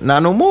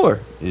 Not no more.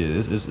 Yeah,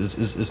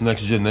 it's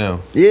next gen now.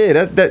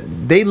 Yeah,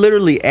 that they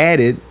literally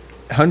added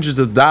hundreds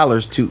of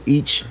dollars to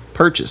each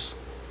purchase.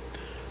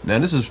 Now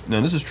this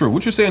is true.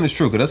 What you're saying is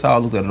true, because that's how I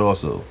looked at it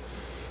also.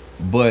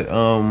 But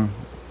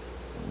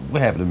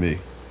what happened to me?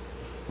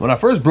 When I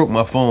first broke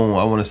my phone,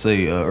 I want to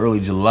say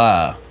early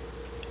July,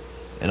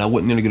 and I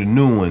went in to get a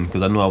new one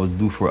because I knew I was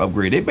due for an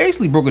upgrade. They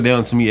basically broke it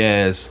down to me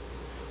as,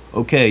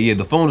 okay, yeah,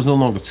 the phone is no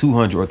longer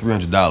 $200 or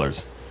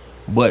 $300,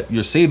 but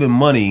you're saving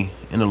money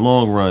in the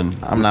long run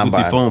with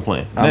your phone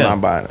plan. I'm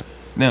not buying it.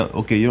 Now,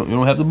 okay, you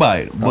don't have to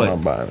buy it, but I'm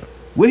not buying it.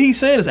 What he's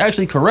saying is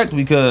actually correct,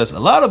 because a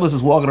lot of us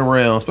is walking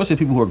around, especially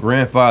people who are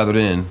grandfathered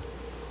in,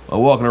 are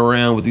walking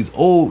around with these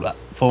old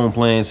phone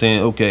plans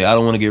saying, okay, I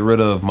don't want to get rid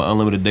of my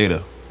unlimited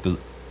data, because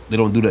they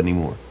don't do that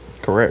anymore.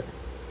 Correct.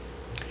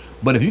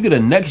 But if you get a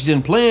next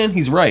gen plan,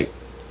 he's right.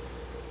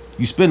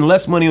 You spend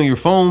less money on your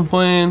phone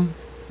plan.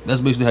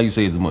 That's basically how you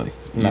save the money.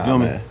 You feel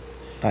me?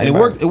 And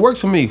it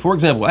works for me. For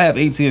example, I have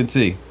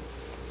AT&T.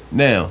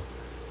 Now,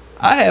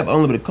 I have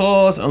unlimited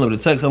calls,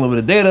 unlimited text,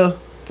 unlimited data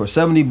for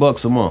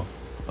 $70 a month.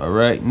 All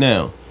right.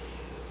 Now,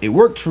 it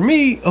worked for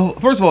me.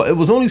 First of all, it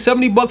was only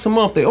 $70 a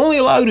month. They only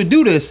allow you to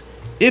do this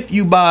if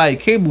you buy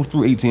cable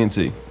through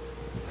AT&T,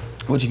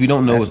 which, if you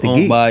don't know, is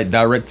owned by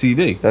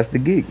DirecTV. That's the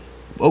geek.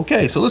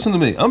 Okay, so listen to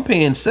me. I'm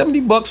paying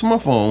 $70 for my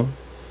phone.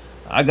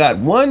 I got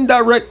one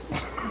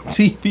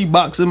DirecTV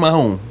box in my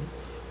home,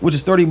 which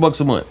is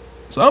 $30 a month.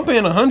 So I'm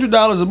paying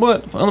 $100 a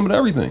month for unlimited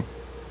everything.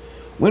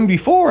 When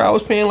before I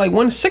was paying like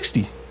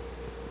 $160.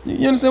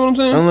 You understand what I'm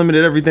saying?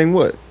 Unlimited everything.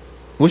 What?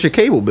 What's your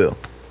cable bill?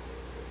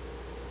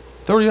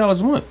 $30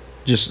 a month.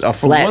 Just a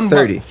flat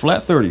 30.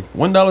 Flat 30.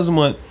 $1 a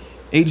month.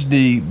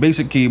 HD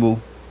basic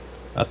cable.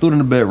 I threw it in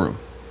the bedroom.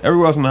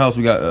 Everywhere else in the house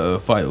we got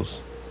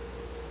Fios.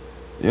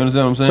 You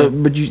understand what I'm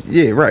saying?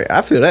 So, but right.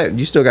 I feel that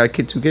you still got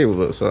 2 cable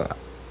bills. So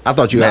I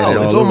thought you had it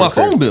all. It's on my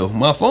phone bill.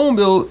 My phone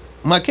bill.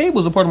 My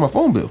cable's a part of my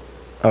phone bill.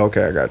 Oh,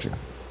 okay, I got you.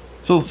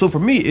 So for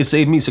me, it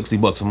saved me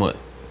 $60 a month.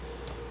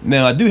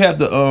 Now I do have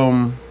to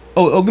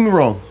don't get me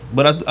wrong,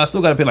 but I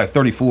still got to pay like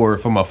 $34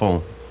 for my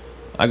phone.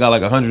 I got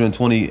like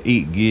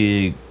 128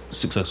 gig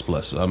 6X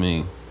Plus. I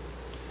mean,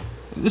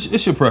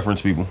 it's your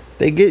preference, people.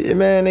 They get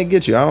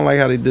you. I don't like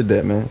how they did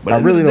that, man. But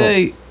at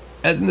the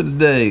end of the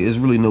day, there's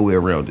really no way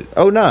around it.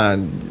 Oh, nah,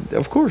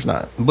 of course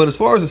not. But as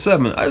far as the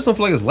 7, I just don't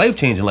feel like it's life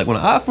changing. Like when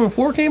the iPhone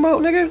 4 came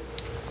out, nigga,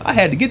 I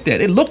had to get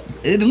that. It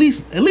at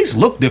least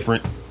looked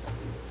different.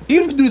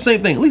 Even if you do the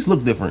same thing, at least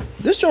look different.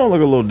 This joint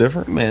look a little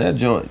different. Man, that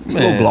joint, it's a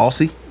little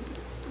glossy.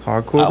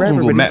 Hardcore. I was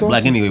gonna go matte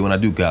black anyway when I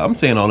do cop. I'm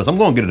saying all this. I'm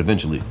gonna get it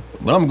eventually,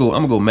 but I'm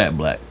gonna go matte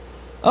black.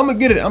 I'm gonna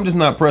get it. I'm just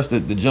not pressed to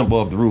jump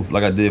off the roof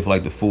like I did for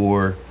like the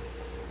 4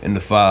 and the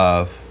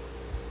 5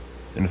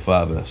 and the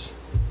 5S.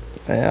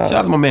 Shout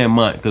out to my man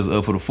Mont, because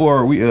for the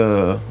 4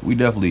 we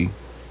definitely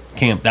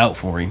camped out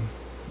for him.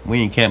 We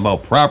ain't camped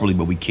out properly,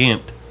 but we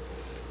camped.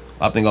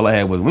 I think all I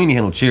had was, we didn't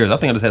have no chairs. I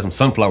think I just had some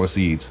sunflower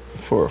seeds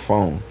for a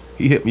phone.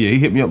 He hit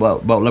me up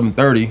about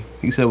 11:30.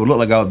 He said, "What look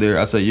like out there?"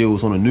 I said, "Yo,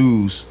 it's on the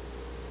news.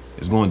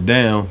 It's going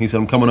down." He said,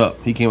 "I'm coming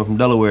up." He came up from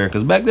Delaware,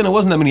 because back then there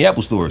wasn't that many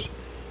Apple stores.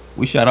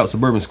 We shot out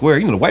Suburban Square.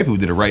 You know, the white people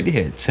did it right. They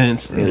had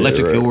tents,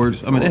 electric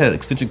cords. I mean, they had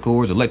extension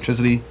cords,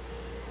 electricity.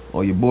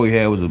 All your boy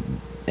had was and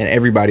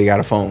everybody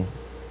got a phone.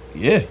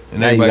 Yeah,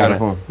 and everybody got a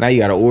phone. Now you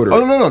got to order.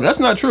 Oh no, that's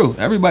not true.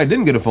 Everybody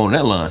didn't get a phone.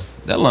 That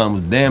line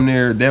was damn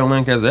near down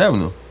Lancaster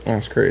Avenue.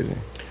 That's crazy.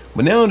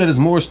 But now that there's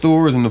more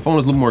stores and the phone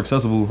is a little more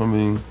accessible, I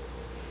mean,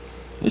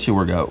 it should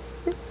work out.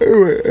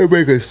 It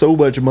making so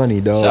much money,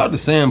 dog. Shout out to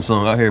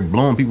Samsung out here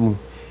blowing people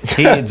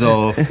heads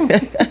off.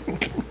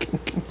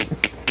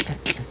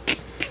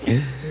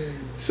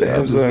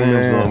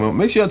 Samsung, man.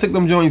 Make sure y'all take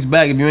them joints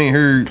back if you ain't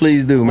heard.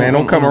 Please do, man.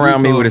 Don't come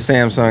around me with a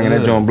Samsung and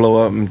that joint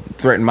blow up and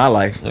threaten my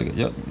life.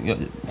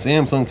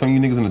 Samsung turn you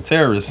niggas into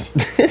terrorists.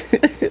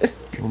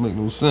 Don't make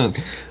no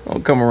sense.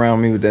 Don't come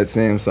around me with that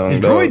Samsung. Is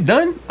Droid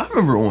done? I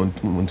remember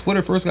when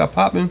Twitter first got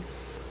popping.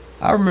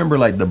 I remember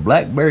like the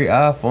BlackBerry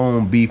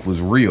iPhone beef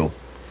was real.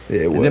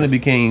 Yeah, it was. And then it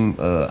became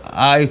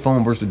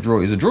iPhone versus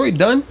Droid. Is the Droid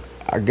done?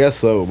 I guess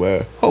so,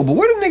 man. Oh, but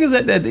where them niggas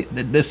at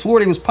that swore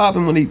they was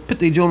popping when they put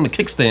their joint on the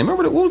kickstand?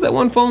 Remember what was that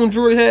one phone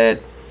Droid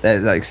had?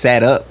 That like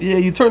sat up. Yeah,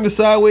 you turned it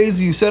sideways,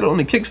 you set it on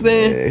the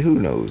kickstand. Yeah, who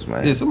knows,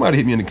 man. Yeah, somebody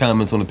hit me in the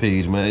comments on the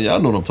page, man. Y'all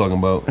know what I'm talking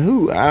about.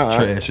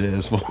 Trash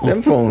ass phone.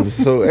 Them phones.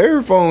 So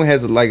every phone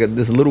has like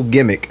this little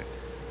gimmick.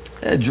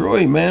 That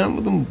Droid, man,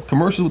 with them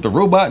commercials with the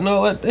robot and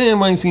all that.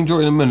 Damn, I ain't seen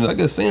Droid in a minute. I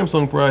guess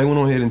Samsung probably went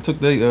on ahead and took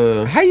they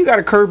How you got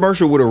a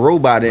commercial with a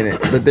robot in it,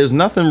 but there's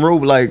nothing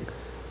like.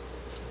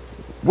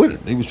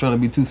 What they was trying to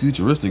be too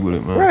futuristic with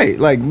it, man. Right,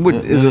 like what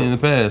is it in the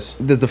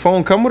past? Does the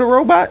phone come with a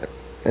robot?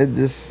 It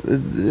just, you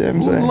know what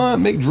I'm saying?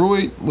 Line, make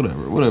Droid,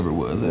 whatever it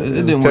was.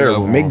 It didn't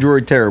terrible. work out. Make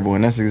Droid terrible,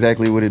 and that's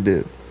exactly what it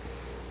did.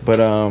 But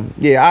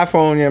yeah,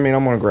 iPhone. Yeah, I mean,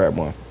 I'm gonna grab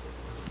one.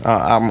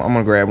 I'm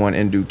gonna grab one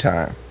in due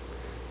time.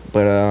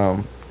 But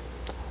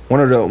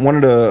one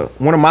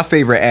of my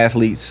favorite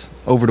athletes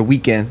over the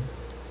weekend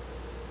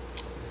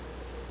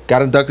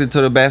got inducted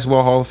to the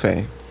Basketball Hall of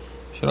Fame.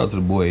 Shout out to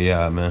the boy,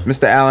 yeah, man.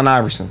 Mr. Allen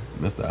Iverson.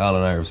 Mr.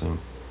 Allen Iverson. You know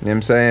what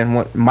I'm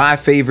saying? My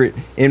favorite,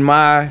 in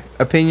my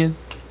opinion,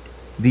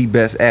 the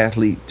best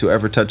athlete to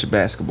ever touch a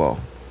basketball.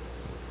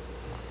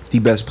 The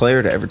best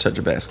player to ever touch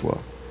a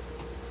basketball.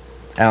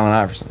 Allen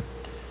Iverson.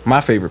 My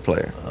favorite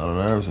player. Allen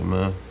Iverson,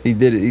 man. He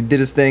did it. He did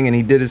his thing, and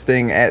he did his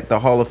thing at the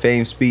Hall of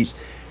Fame speech.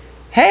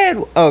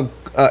 Had a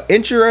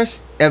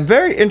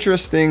very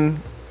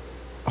interesting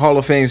Hall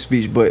of Fame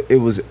speech, but it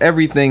was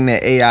everything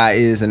that AI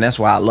is, and that's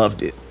why I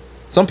loved it.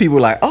 Some people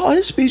were like, "Oh,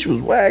 his speech was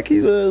whack."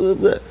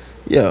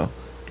 Yo,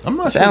 I'm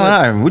not it's sure Allen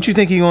Iverson. What you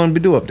think he gonna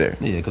do up there?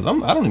 Yeah, because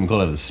I don't even call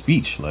that a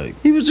speech. Like,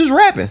 he was just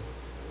rapping,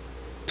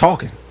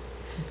 talking.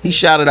 He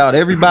shouted out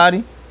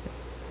everybody.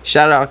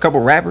 Shouted out a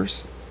couple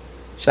rappers.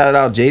 Shouted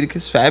out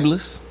Jadakiss,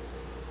 Fabulous,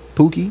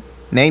 Pookie,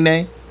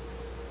 Nene,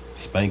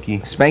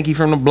 Spanky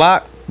from the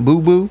block, Boo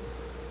Boo,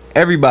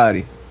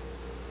 everybody.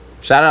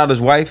 Shout out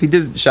his wife. He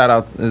did shout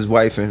out his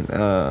wife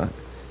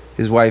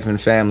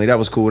and family. That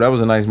was cool. That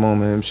was a nice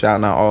moment. Him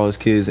shouting out all his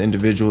kids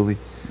individually.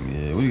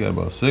 Yeah, what you got,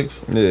 about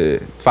 6? Yeah,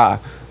 5.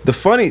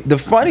 The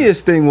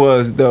funniest thing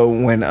was though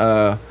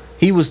when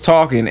he was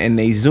talking and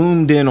they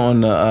zoomed in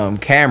on the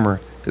camera,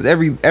 because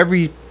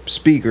every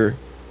speaker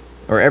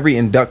or every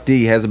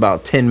inductee has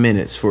about 10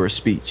 minutes for a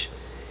speech.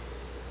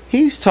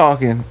 He's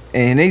talking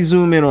and they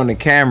zoom in on the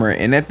camera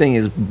and that thing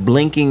is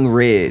blinking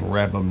red.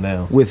 Wrap up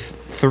now with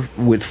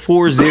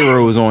 4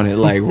 zeros on it.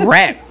 Like,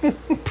 rap,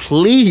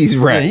 please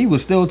rap. Man, he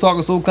was still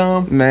talking so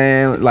calm.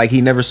 Man, like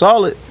he never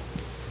saw it.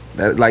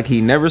 Like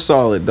he never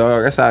saw it,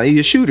 dog. That's how he's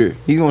a shooter.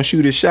 He gonna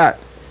shoot his shot,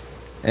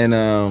 and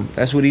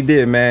that's what he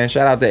did, man.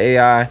 Shout out to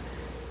AI.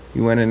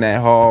 He went in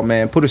that hall,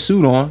 man. Put a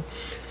suit on.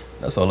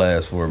 That's all I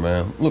asked for,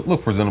 man.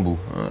 Look presentable.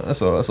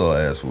 That's all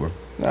I asked for.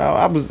 No,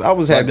 I was So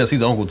happy. I guess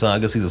he's Uncle Tom. I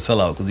guess he's a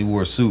sellout because he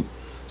wore a suit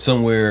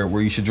somewhere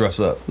where you should dress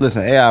up.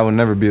 Listen, AI would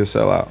never be a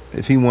sellout.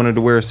 If he wanted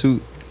to wear a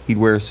suit, he'd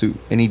wear a suit,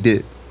 and he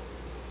did.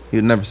 He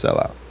would never sell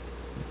out.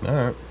 All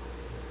right.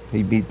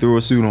 He threw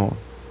a suit on.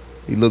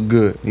 He looked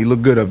good. He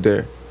looked good up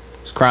there.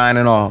 He was crying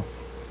and all.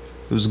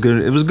 It was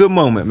good. It was a good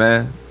moment,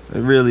 man. It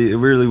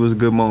really was a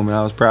good moment.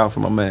 I was proud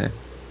for my man.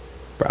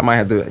 I might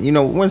have to,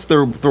 when's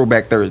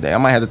Throwback Thursday? I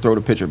might have to throw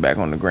the picture back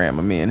on the gram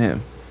of me and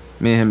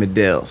him at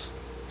Dell's,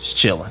 just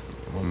chilling.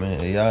 Oh man,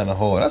 AI in the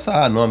hall. That's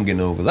how I know I'm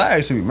getting old, because I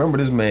actually remember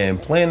this man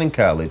playing in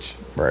college.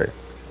 Right.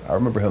 I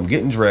remember him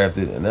getting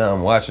drafted, and now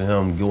I'm watching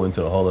him go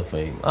into the Hall of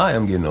Fame. I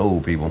am getting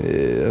old, people.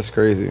 Yeah, that's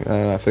crazy.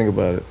 I think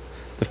about it.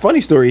 The funny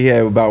story he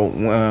had about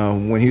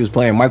when he was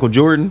playing Michael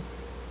Jordan.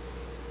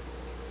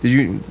 Did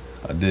you?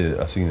 I did.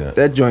 I seen that.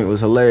 That joint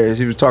was hilarious.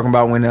 He was talking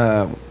about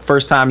when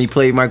first time he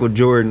played Michael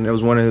Jordan. It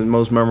was one of his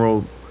most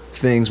memorable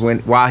things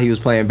while he was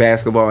playing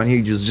basketball, and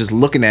he just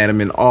looking at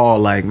him in awe,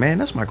 like, man,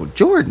 that's Michael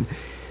Jordan.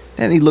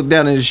 And he looked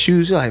down at his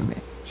shoes, like,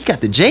 man, he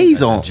got the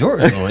J's on.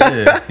 Jordan on,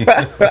 yeah.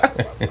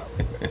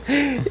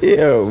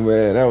 Yo,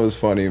 man, that was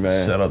funny,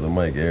 man. Shout out to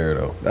Mike Air,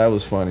 though. That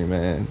was funny,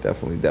 man.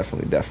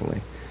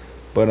 Definitely.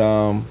 But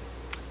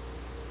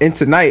and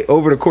tonight,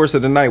 over the course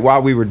of the night,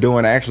 while we were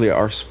doing actually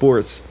our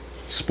sports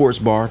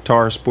bar,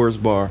 Tar Sports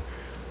Bar,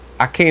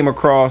 I came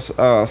across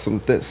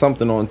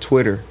something on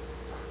Twitter.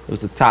 It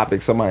was a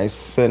topic. Somebody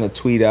sent a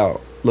tweet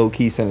out, low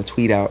key sent a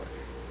tweet out,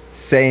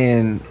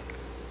 saying,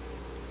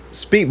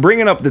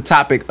 bringing up the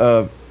topic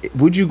of,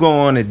 would you go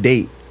on a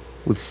date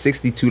with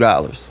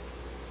 $62?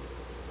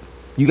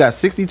 You got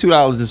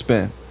 $62 to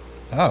spend.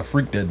 I'll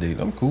freak that date.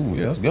 I'm cool.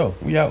 Yeah, let's go.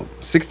 We out.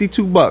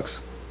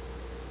 $62.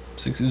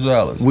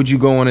 $62. Would you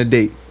go on a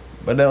date?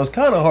 But that was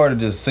kind of hard to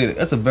just say that.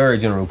 That's a very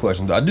general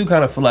question. I do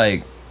kind of feel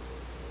like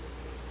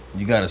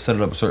you got to set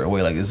it up a certain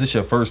way. Like, is this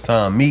your first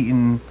time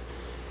meeting?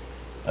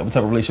 Like, what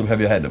type of relationship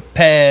have you had to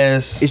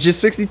pass? It's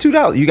just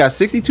 $62. You got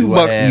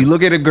 $62. You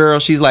look at a girl.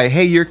 She's like,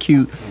 "Hey, you're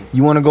cute.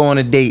 You want to go on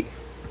a date?"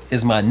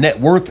 Is my net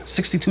worth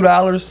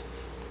 $62?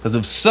 Because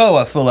if so,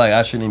 I feel like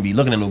I shouldn't be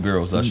looking at no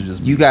girls. I should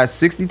just. You got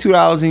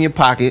 $62 in your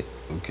pocket.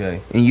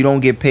 Okay. And you don't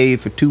get paid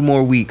for 2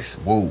 more weeks.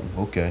 Whoa.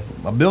 Okay.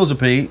 My bills are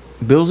paid.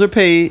 Bills are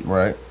paid.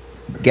 Right.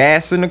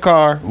 Gas in the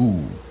car.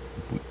 Ooh.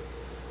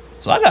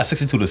 So I got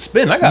 62 to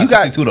spend. I got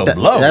 62 to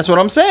blow. That's what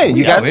I'm saying.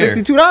 You got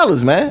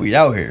 $62, man. We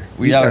out here.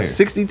 We out here.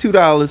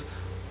 $62.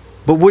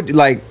 But what,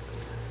 like,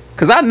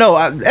 because I know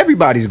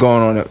everybody's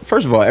going on it.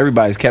 First of all,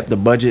 everybody's kept the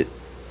budget.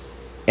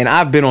 And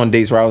I've been on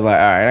dates where I was like,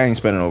 all right, I ain't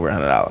spending over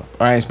 $100. Or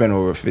I ain't spending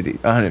over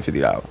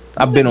 $150.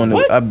 I've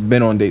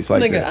been on dates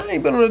like Nigga, that. I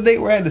ain't been on a date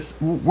where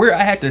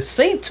I had to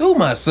say to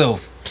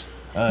myself,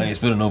 I ain't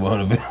spending over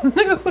 $100.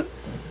 Nigga. All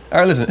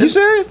right, listen. You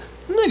serious?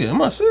 Nigga,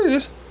 am I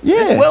serious?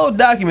 Yeah. It's well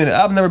documented.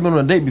 I've never been on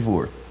a date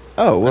before.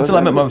 Oh, well, until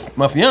I met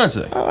my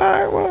fiance. Oh, all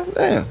right, well,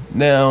 damn.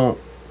 Now,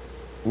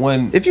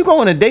 if you go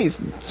on a date,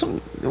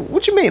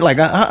 what you mean? Like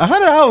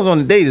 $100 on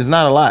a date is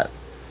not a lot.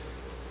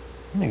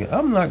 Nigga,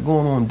 I'm not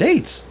going on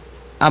dates.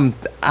 I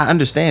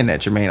understand that,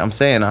 Tramaine. I'm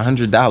saying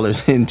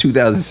 $100 in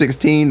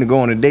 2016 to go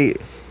on a date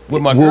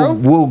with my girl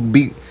will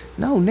be.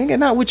 No, nigga,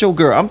 not with your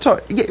girl. I'm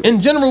talking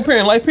in general,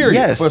 life period.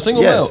 Yes, for a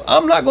single male.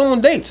 I'm not going on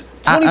dates.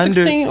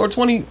 2016 or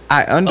 20.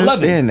 I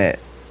understand that.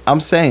 I'm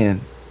saying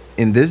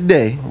in this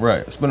day,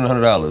 right, spending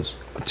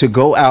 $100 to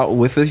go out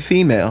with a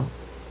female.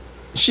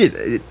 Shit,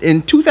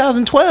 in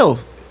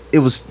 2012, it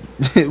was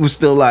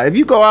still live. If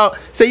you go out,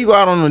 say you go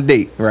out on a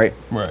date, right?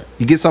 Right.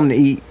 You get something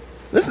to eat.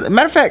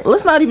 Matter of fact,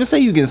 let's not even say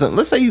you get something.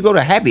 Let's say you go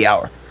to happy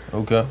hour.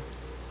 Okay.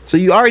 So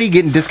you already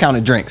getting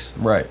discounted drinks.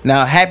 Right.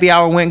 Now happy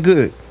hour went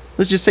good.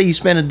 Let's just say you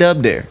spend a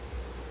dub there.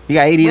 You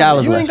got $80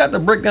 left. You ain't got to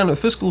break down the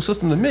fiscal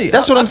system to me.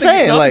 That's what I'm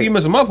saying. I like, think you're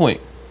missing my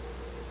point.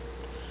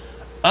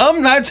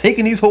 I'm not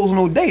taking these hoes on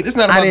no date. It's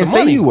not about the money. I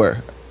didn't say you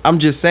were. I'm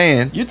just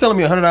saying. You're telling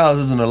me $100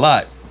 isn't a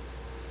lot.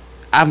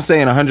 I'm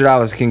saying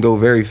 $100 can go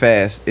very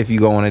fast if you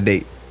go on a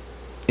date.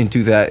 In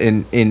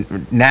 2000,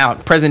 in now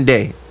present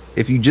day,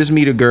 if you just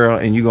meet a girl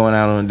and you going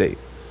out on a date.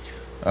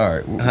 All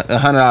right,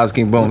 $100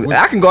 can boom.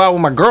 I can go out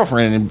with my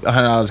girlfriend and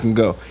 $100 can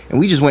go, and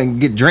we just went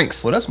and get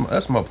drinks. Well,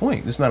 that's my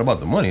point. It's not about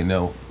the money.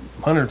 Now,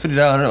 $150.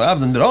 I've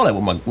done did all that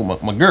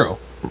with my girl,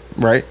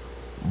 right?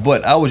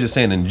 But I was just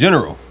saying in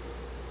general,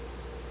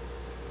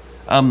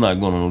 I'm not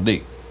going on no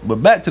date.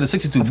 But back to the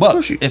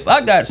 $62. If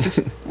I got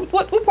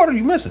what part are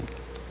you missing?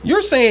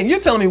 You're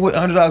telling me what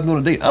 $100 on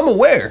a date. I'm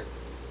aware.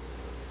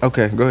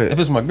 Okay, go ahead. If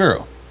it's my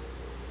girl,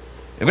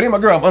 if it ain't my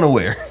girl, I'm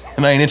unaware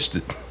and I ain't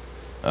interested.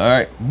 All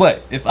right,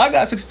 but if I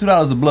got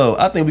 $62 to blow,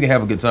 I think we can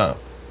have a good time.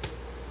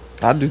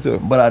 I do too.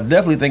 But I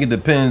definitely think it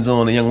depends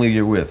on the young lady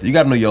you're with. You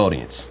got to know your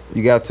audience.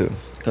 You got to.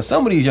 Because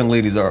some of these young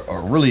ladies are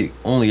really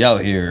only out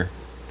here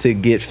to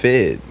get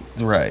fed.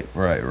 Right.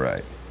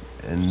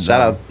 And shout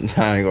out.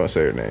 I ain't gonna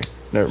say her name.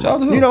 Never shout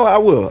mind. out to who? You know I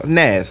will.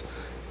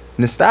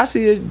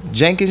 Nastasia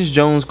Jenkins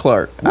Jones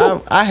Clark.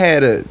 I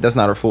had that's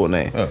not her full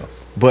name. Oh.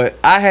 But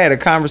I had a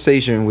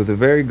conversation with a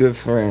very good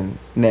friend,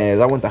 Naz.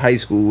 I went to high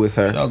school with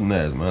her. Shout out to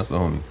Naz, man. That's the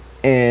homie.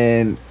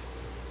 And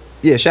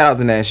yeah, shout out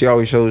to Naz. She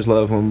always shows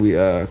love when we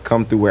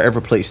come through wherever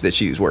place that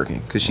she's working,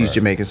 because she's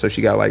Jamaican, so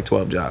she got like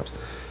 12 jobs.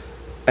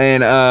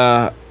 And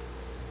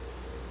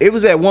it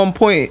was at one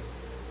point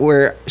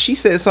where she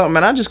said something,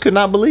 and I just could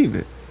not believe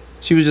it.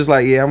 She was just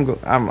like, "Yeah,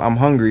 I'm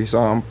hungry, so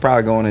I'm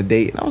probably going on a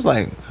date." And I was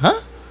like, "Huh?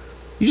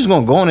 You just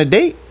gonna go on a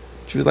date?"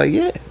 She was like,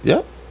 "Yeah,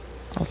 yep."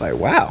 I was like,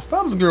 "Wow." If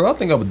I was a girl, I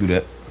think I would do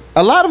that.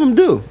 A lot of them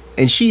do,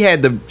 and she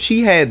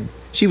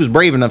was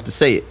brave enough to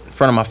say it in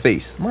front of my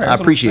face. Right, I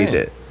appreciate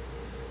that,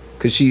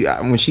 because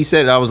when she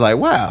said it, I was like,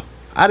 "Wow,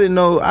 I didn't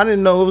know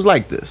it was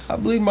like this." I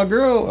believe my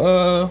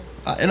girl,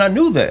 and I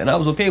knew that, and I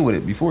was okay with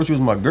it. Before she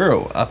was my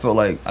girl, I felt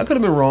like I could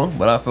have been wrong,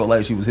 but I felt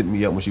like she was hitting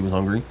me up when she was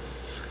hungry,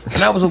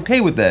 and I was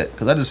okay with that,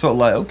 because I just felt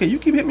like, okay, you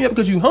keep hitting me up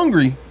because you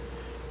hungry.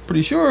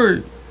 Pretty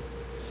sure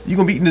you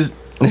gonna be eating this.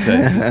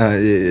 Okay.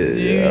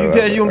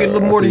 You gonna get a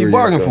little more than you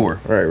bargained for.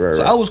 Right.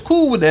 So I was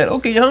cool with that.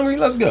 Okay, you hungry?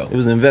 Let's go. It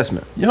was an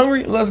investment. You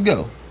hungry? Let's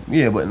go.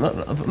 Yeah, but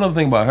another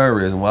thing about her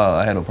is, and why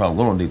I had no problem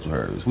going on dates with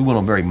her, is we went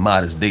on very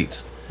modest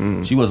dates.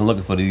 She wasn't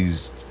looking for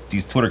these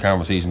Twitter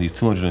conversations, these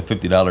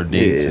 $250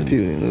 dates,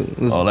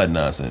 and all that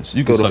nonsense.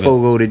 You go to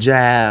Fogo to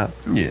Jive.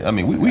 Yeah, I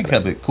mean we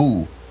kept it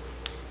cool,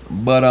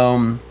 but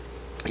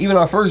even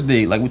our first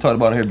date, like we talked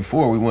about here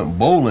before, we went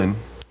bowling,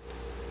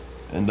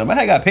 and I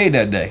had got paid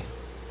that day.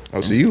 Oh,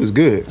 so you was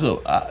good.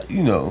 So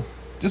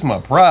just my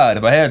pride.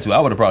 If I had to, I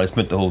would have probably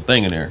spent the whole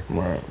thing in there.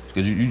 Right.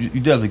 Because you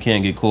definitely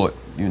can't get caught.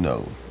 Can't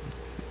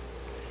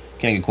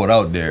get caught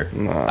out there.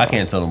 Nah. I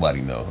can't tell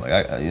nobody no.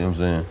 Like you know what I'm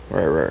saying.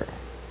 Right.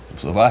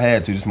 So if I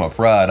had to, just my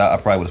pride, I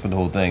probably would have spent the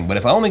whole thing. But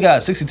if I only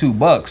got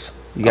 $62,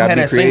 you gotta had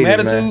be that creative, same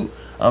attitude. man.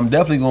 I'm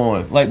definitely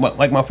going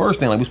like my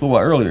first thing, like we spoke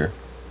about earlier.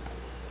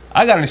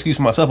 I got an excuse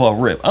for myself off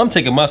rip. I'm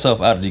taking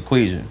myself out of the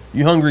equation.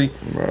 You hungry?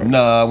 Right.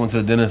 Nah, I went to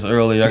the dentist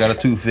earlier. I got a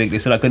toothache. They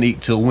said I couldn't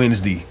eat till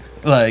Wednesday.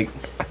 Like,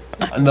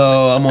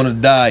 no, I'm on a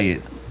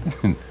diet.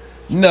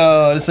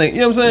 No, this ain't.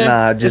 You know what I'm saying?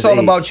 Nah, I just it's all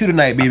ate. about you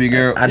tonight, baby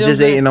girl. I You know just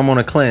what I'm ate and I'm on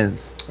a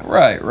cleanse.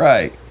 saying?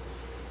 Right.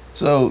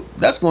 So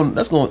that's gonna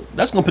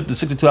put the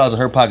 $62 in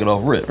her pocket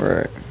off rip.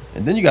 Right.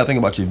 And then you gotta think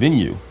about your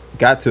venue.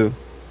 Got to,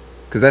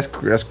 cause that's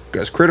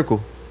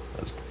critical.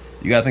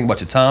 You gotta think about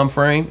your time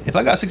frame. If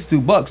I got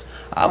 $62,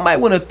 I might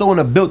want to throw in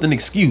a built-in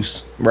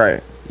excuse.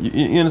 Right.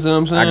 You understand what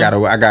I'm saying?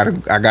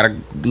 I gotta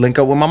link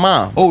up with my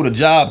mom. Oh, the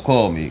job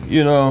called me.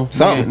 You know,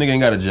 Something. Nigga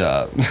ain't got a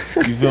job.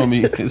 You feel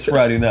me? It's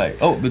Friday night.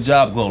 Oh, the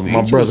job called me. My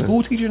Ain't brother. you a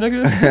school teacher,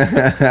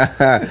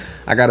 nigga?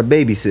 I gotta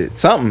babysit.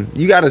 Something.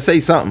 You gotta say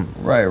something.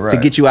 Right. To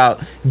get you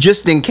out,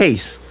 just in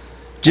case.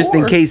 Just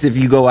in Or- case if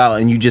you go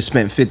out and you just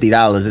spent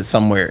 $50 at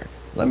somewhere.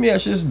 Let me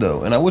ask you this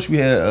though, and I wish we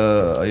had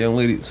a young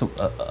lady,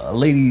 a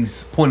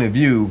lady's point of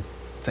view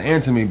to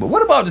answer me. But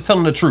what about just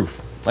telling the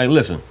truth? Like,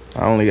 listen,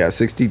 I only got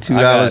 $62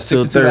 I got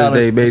till $62,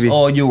 Thursday, baby. It's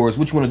all yours.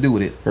 What you want to do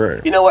with it?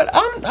 Right. You know what?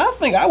 I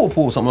think I will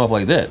pull something off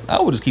like that.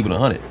 I would just keep it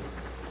 100.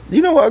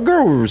 You know what? A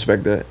girl would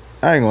respect that.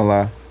 I ain't gonna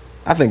lie.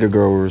 I think a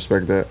girl would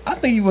respect that. I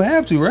think you would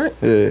have to, right?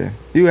 Yeah,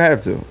 you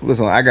have to.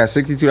 Listen, I got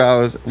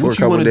 $62 for What a you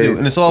couple want to days. do?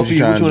 And it's all for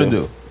you. What you trying want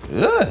to do?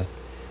 Yeah.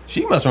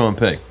 She must run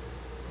pay.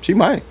 She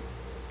might.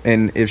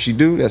 And if she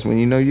do, that's when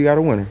you know you got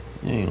a winner.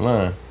 You ain't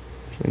lying.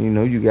 That's when you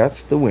know you got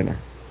the winner.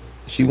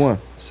 She won.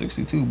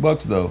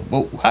 $62 though.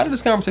 But how did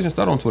this conversation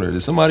start on Twitter?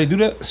 Did somebody do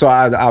that? So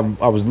I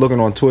was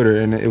looking on Twitter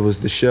and it was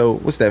the show.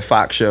 What's that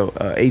Fox show?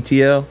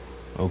 ATL.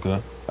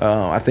 Okay.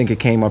 I think it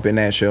came up in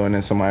that show, and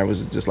then somebody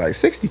was just like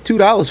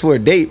 $62 for a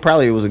date.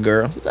 Probably it was a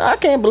girl. I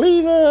can't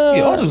believe.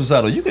 Yeah, all just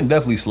aside, you can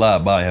definitely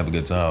slide by and have a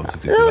good time.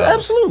 $62. Yeah,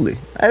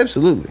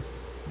 absolutely.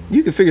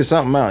 You can figure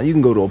something out. You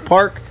can go to a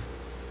park.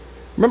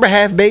 Remember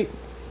Half Baked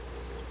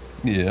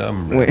Yeah, I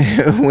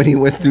remember. when he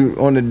went through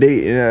on the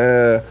date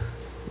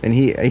and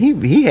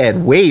he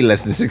had way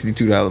less than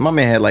 $62. My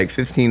man had like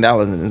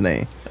 $15 in his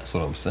name. That's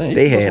what I'm saying.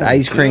 They had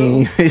ice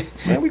cream.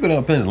 Man, we go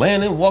down Penn's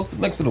Landing, walk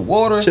next to the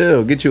water.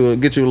 Chill, get you a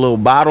little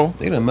bottle.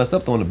 They done messed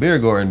up on the beer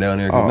garden down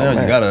there. Cause Oh, now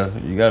man.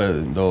 you gotta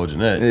indulge in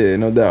that. Yeah,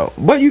 no doubt.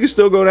 But you can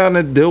still go down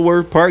to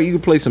Dilworth Park. You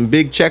can play some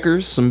big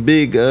checkers, some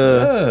big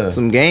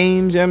some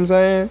games. You know what I'm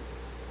saying?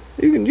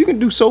 You can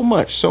do so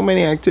much, so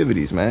many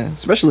activities, man.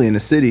 Especially in the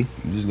city.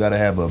 You just gotta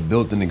have a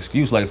built-in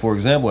excuse. Like for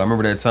example, I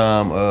remember that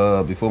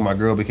time before my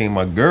girl became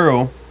my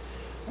girl.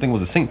 I think it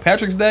was a St.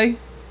 Patrick's Day.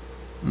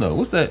 No,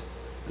 what's that?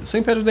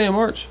 St. Patrick's Day in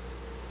March?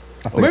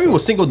 Or maybe it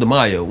was Cinco de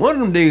Mayo. One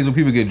of them days when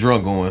people get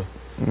drunk on.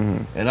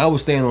 Mm-hmm. And I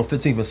was staying on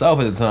 15th and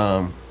South at the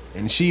time,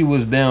 and she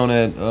was down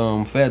at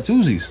Fat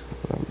Tuesdays.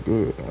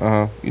 Good.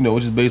 You know,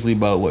 which is basically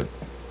about what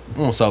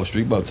on South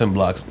Street, about 10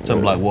 block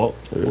walk,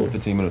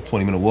 15-minute,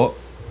 20-minute walk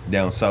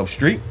down South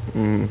Street.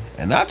 Mm-hmm.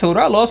 And I told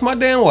her I lost my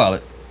damn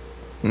wallet.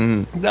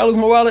 Mm-hmm. Did I lose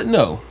my wallet?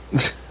 No.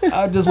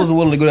 I just wasn't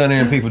willing to go down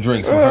there and pay for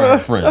drinks with her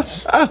and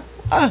friends.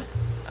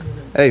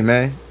 Hey,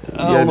 man.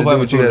 I don't know if I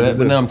would do that,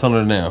 but now I'm telling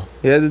her now.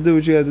 You had to do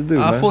what you had to do,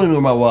 I man. fully knew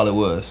where my wallet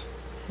was.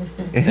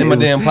 In my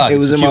damn pocket. It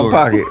was in my secured.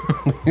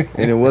 pocket.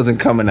 And it wasn't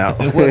coming out.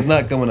 It was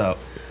not coming out.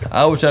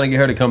 I was trying to get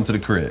her to come to the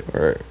crib.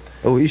 All right.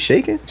 Oh, you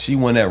shaking? She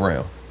won that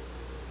round.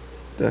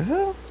 The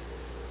hell?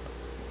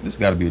 This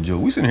got to be a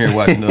joke. We sitting here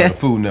watching the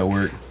Food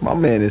Network. My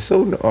man is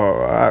so.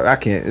 Oh, I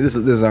can't. This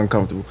is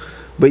uncomfortable.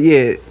 But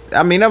yeah,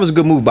 I mean, that was a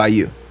good move by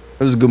you.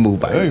 It was a good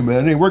move by Hey you. man,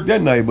 it didn't work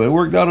that night, but it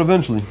worked out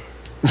eventually.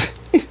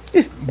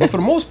 But for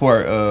the most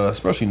part,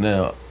 especially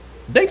now,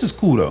 dates is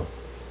cool though.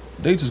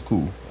 Dates is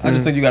cool. I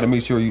just think you got to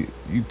make sure you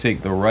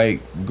take the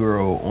right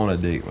girl on a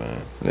date,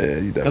 man. Yeah, you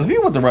Because if definitely.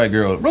 you want the right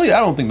girl, really, I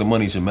don't think the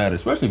money should matter.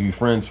 Especially if you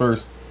friends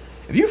first.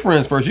 If you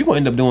friends first, you gonna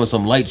end up doing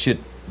some light shit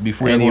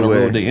before you go on a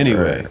real date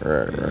anyway.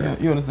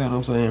 Right. You understand what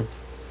I'm saying?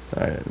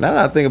 All right. Now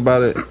that I think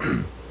about it,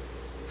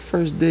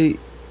 first date,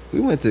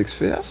 we went to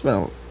Xfinity. I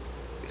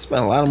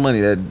spent a lot of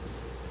money that.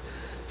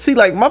 See,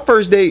 like my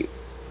first date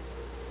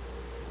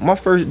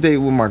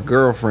with my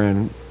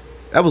girlfriend,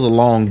 that was a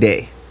long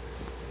day.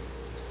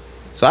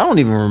 So I don't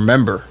even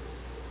remember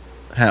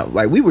how,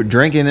 like, we were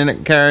drinking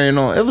and carrying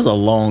on. It was a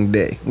long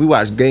day. We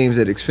watched games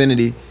at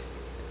Xfinity.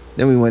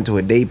 Then we went to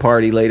a day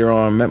party later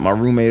on. Met my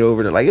roommate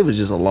over there. Like, it was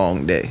just a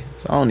long day.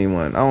 So I don't even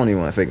want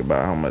to think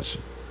about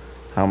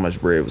how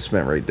much bread was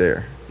spent right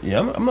there. Yeah,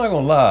 I'm not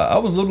gonna lie. I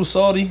was a little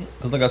salty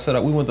because, like I said,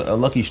 we went to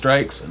Lucky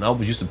Strikes, and I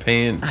was used to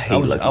paying. I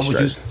was Strikes.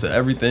 used to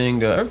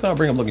everything. Every time I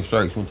bring up Lucky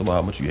Strikes, you want to talk about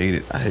how much you hate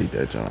it. I hate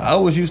that, John. I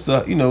was used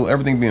to,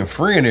 everything being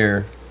free in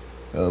there,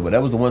 but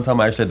that was the one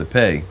time I actually had to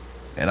pay,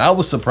 and I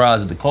was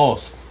surprised at the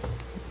cost.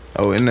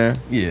 Oh, in there?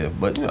 Yeah,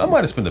 but I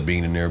might have spent a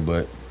bean in there,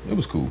 but it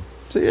was cool.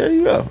 See, there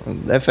you go.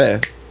 That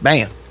fast.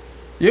 Bam.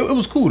 Yeah, it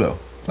was cool though.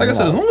 Like I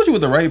said, as long as you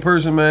with the right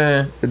person,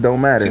 man. It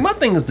don't matter. See, my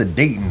thing is the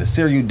dating, the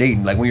serial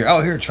dating. Like when you're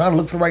out here trying to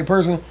look for the right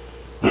person,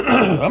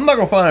 I'm not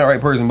gonna find the right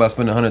person by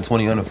spending $120,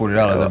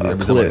 $140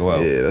 every time I go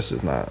out. Yeah, that's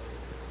just not.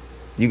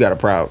 You got a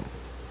problem.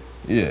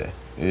 Yeah.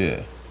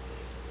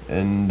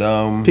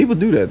 And People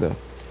do that though.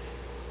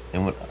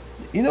 And when,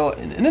 you know,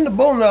 and in the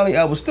bowling alley,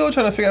 I was still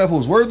trying to figure out if it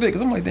was worth it,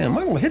 because I'm like, damn, am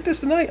I gonna hit this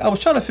tonight? I was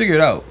trying to figure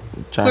it out.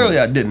 Clearly,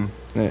 I didn't.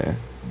 Yeah.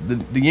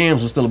 The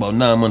yams were still about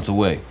 9 months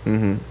away.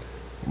 Mm-hmm.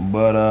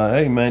 But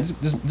hey, man,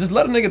 just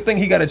let a nigga think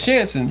he got a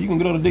chance, and you can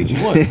get all the dates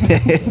you want.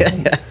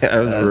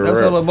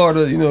 That's all about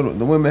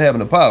the women having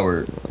the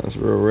power. That's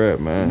real rap,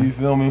 man. You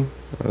feel me?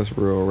 That's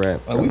real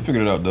rap. We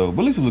figured it out though,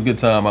 but at least it was a good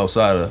time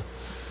outside of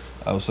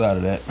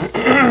that.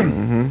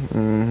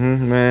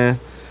 Man.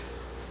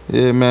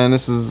 Yeah, man.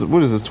 This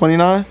is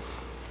 29?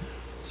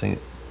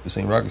 This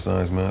ain't rocket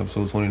science, man.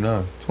 Episode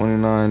 29.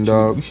 29,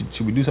 dog.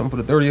 Should we do something for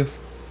the 30th?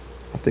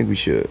 I think we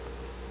should.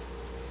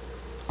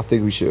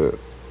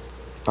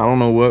 I don't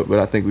know what, but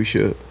I think we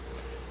should.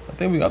 I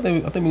think we're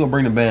gonna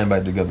bring the band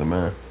back together,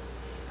 man.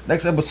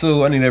 Next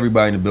episode, I need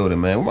everybody in the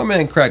building, man. Where my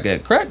man Crack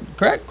at? Crack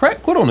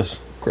quit on us.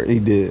 He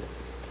did.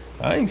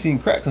 I ain't seen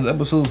Crack since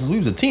we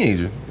was a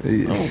teenager.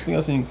 I don't think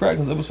I seen Crack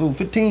since episode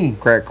 15.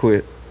 Crack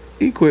quit.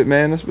 He quit,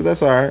 man.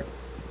 That's all right.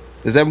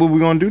 Is that what we're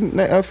gonna do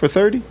for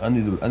 30? I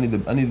need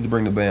to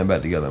bring the band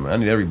back together, man. I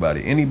need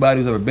everybody. Anybody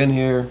who's ever been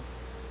here.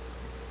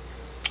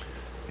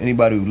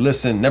 Anybody who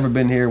listened, never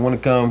been here, want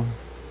to come.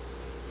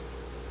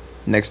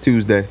 Next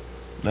Tuesday.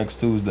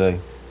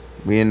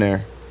 We in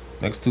there.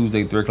 Next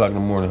Tuesday, 3 o'clock in the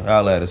morning.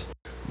 I'll at us.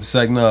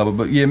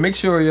 But yeah, make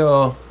sure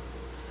y'all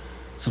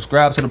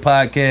subscribe to the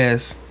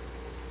podcast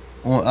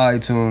on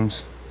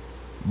iTunes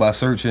by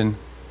searching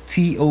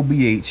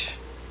TOBH.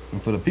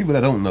 And for the people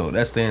that don't know,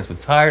 that stands for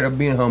Tired of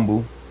Being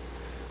Humble.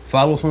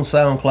 Follow us on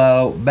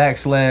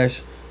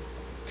SoundCloud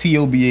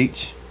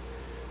 /TOBH.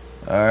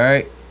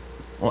 Alright.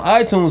 On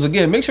iTunes,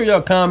 again, make sure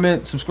y'all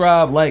comment,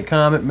 subscribe, like,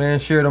 comment, man.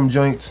 Share them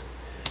joints.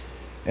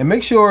 And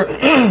make sure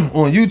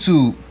on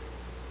YouTube,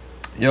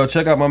 y'all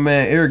check out my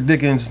man Eric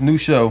Dickens' new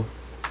show,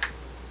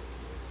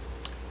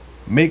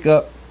 Make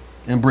Up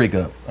and Break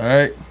Up.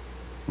 Alright?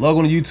 Log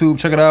on to YouTube,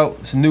 check it out.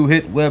 It's a new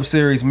hit web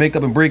series, Make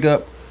Up and Break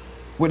Up.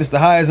 Witness the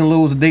highs and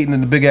lows of dating in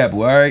the Big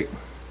Apple, alright?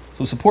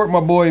 So support my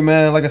boy,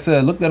 man. Like I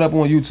said, look that up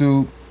on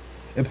YouTube.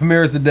 It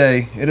premieres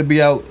today. It'll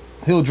be out.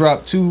 He'll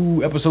drop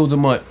 2 episodes a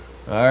month.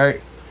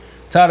 Alright?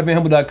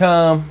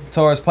 TiredofBeingHumble.com,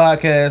 Tars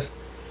Podcast.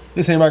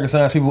 This ain't Rocket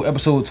Science, people,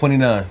 episode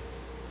 29.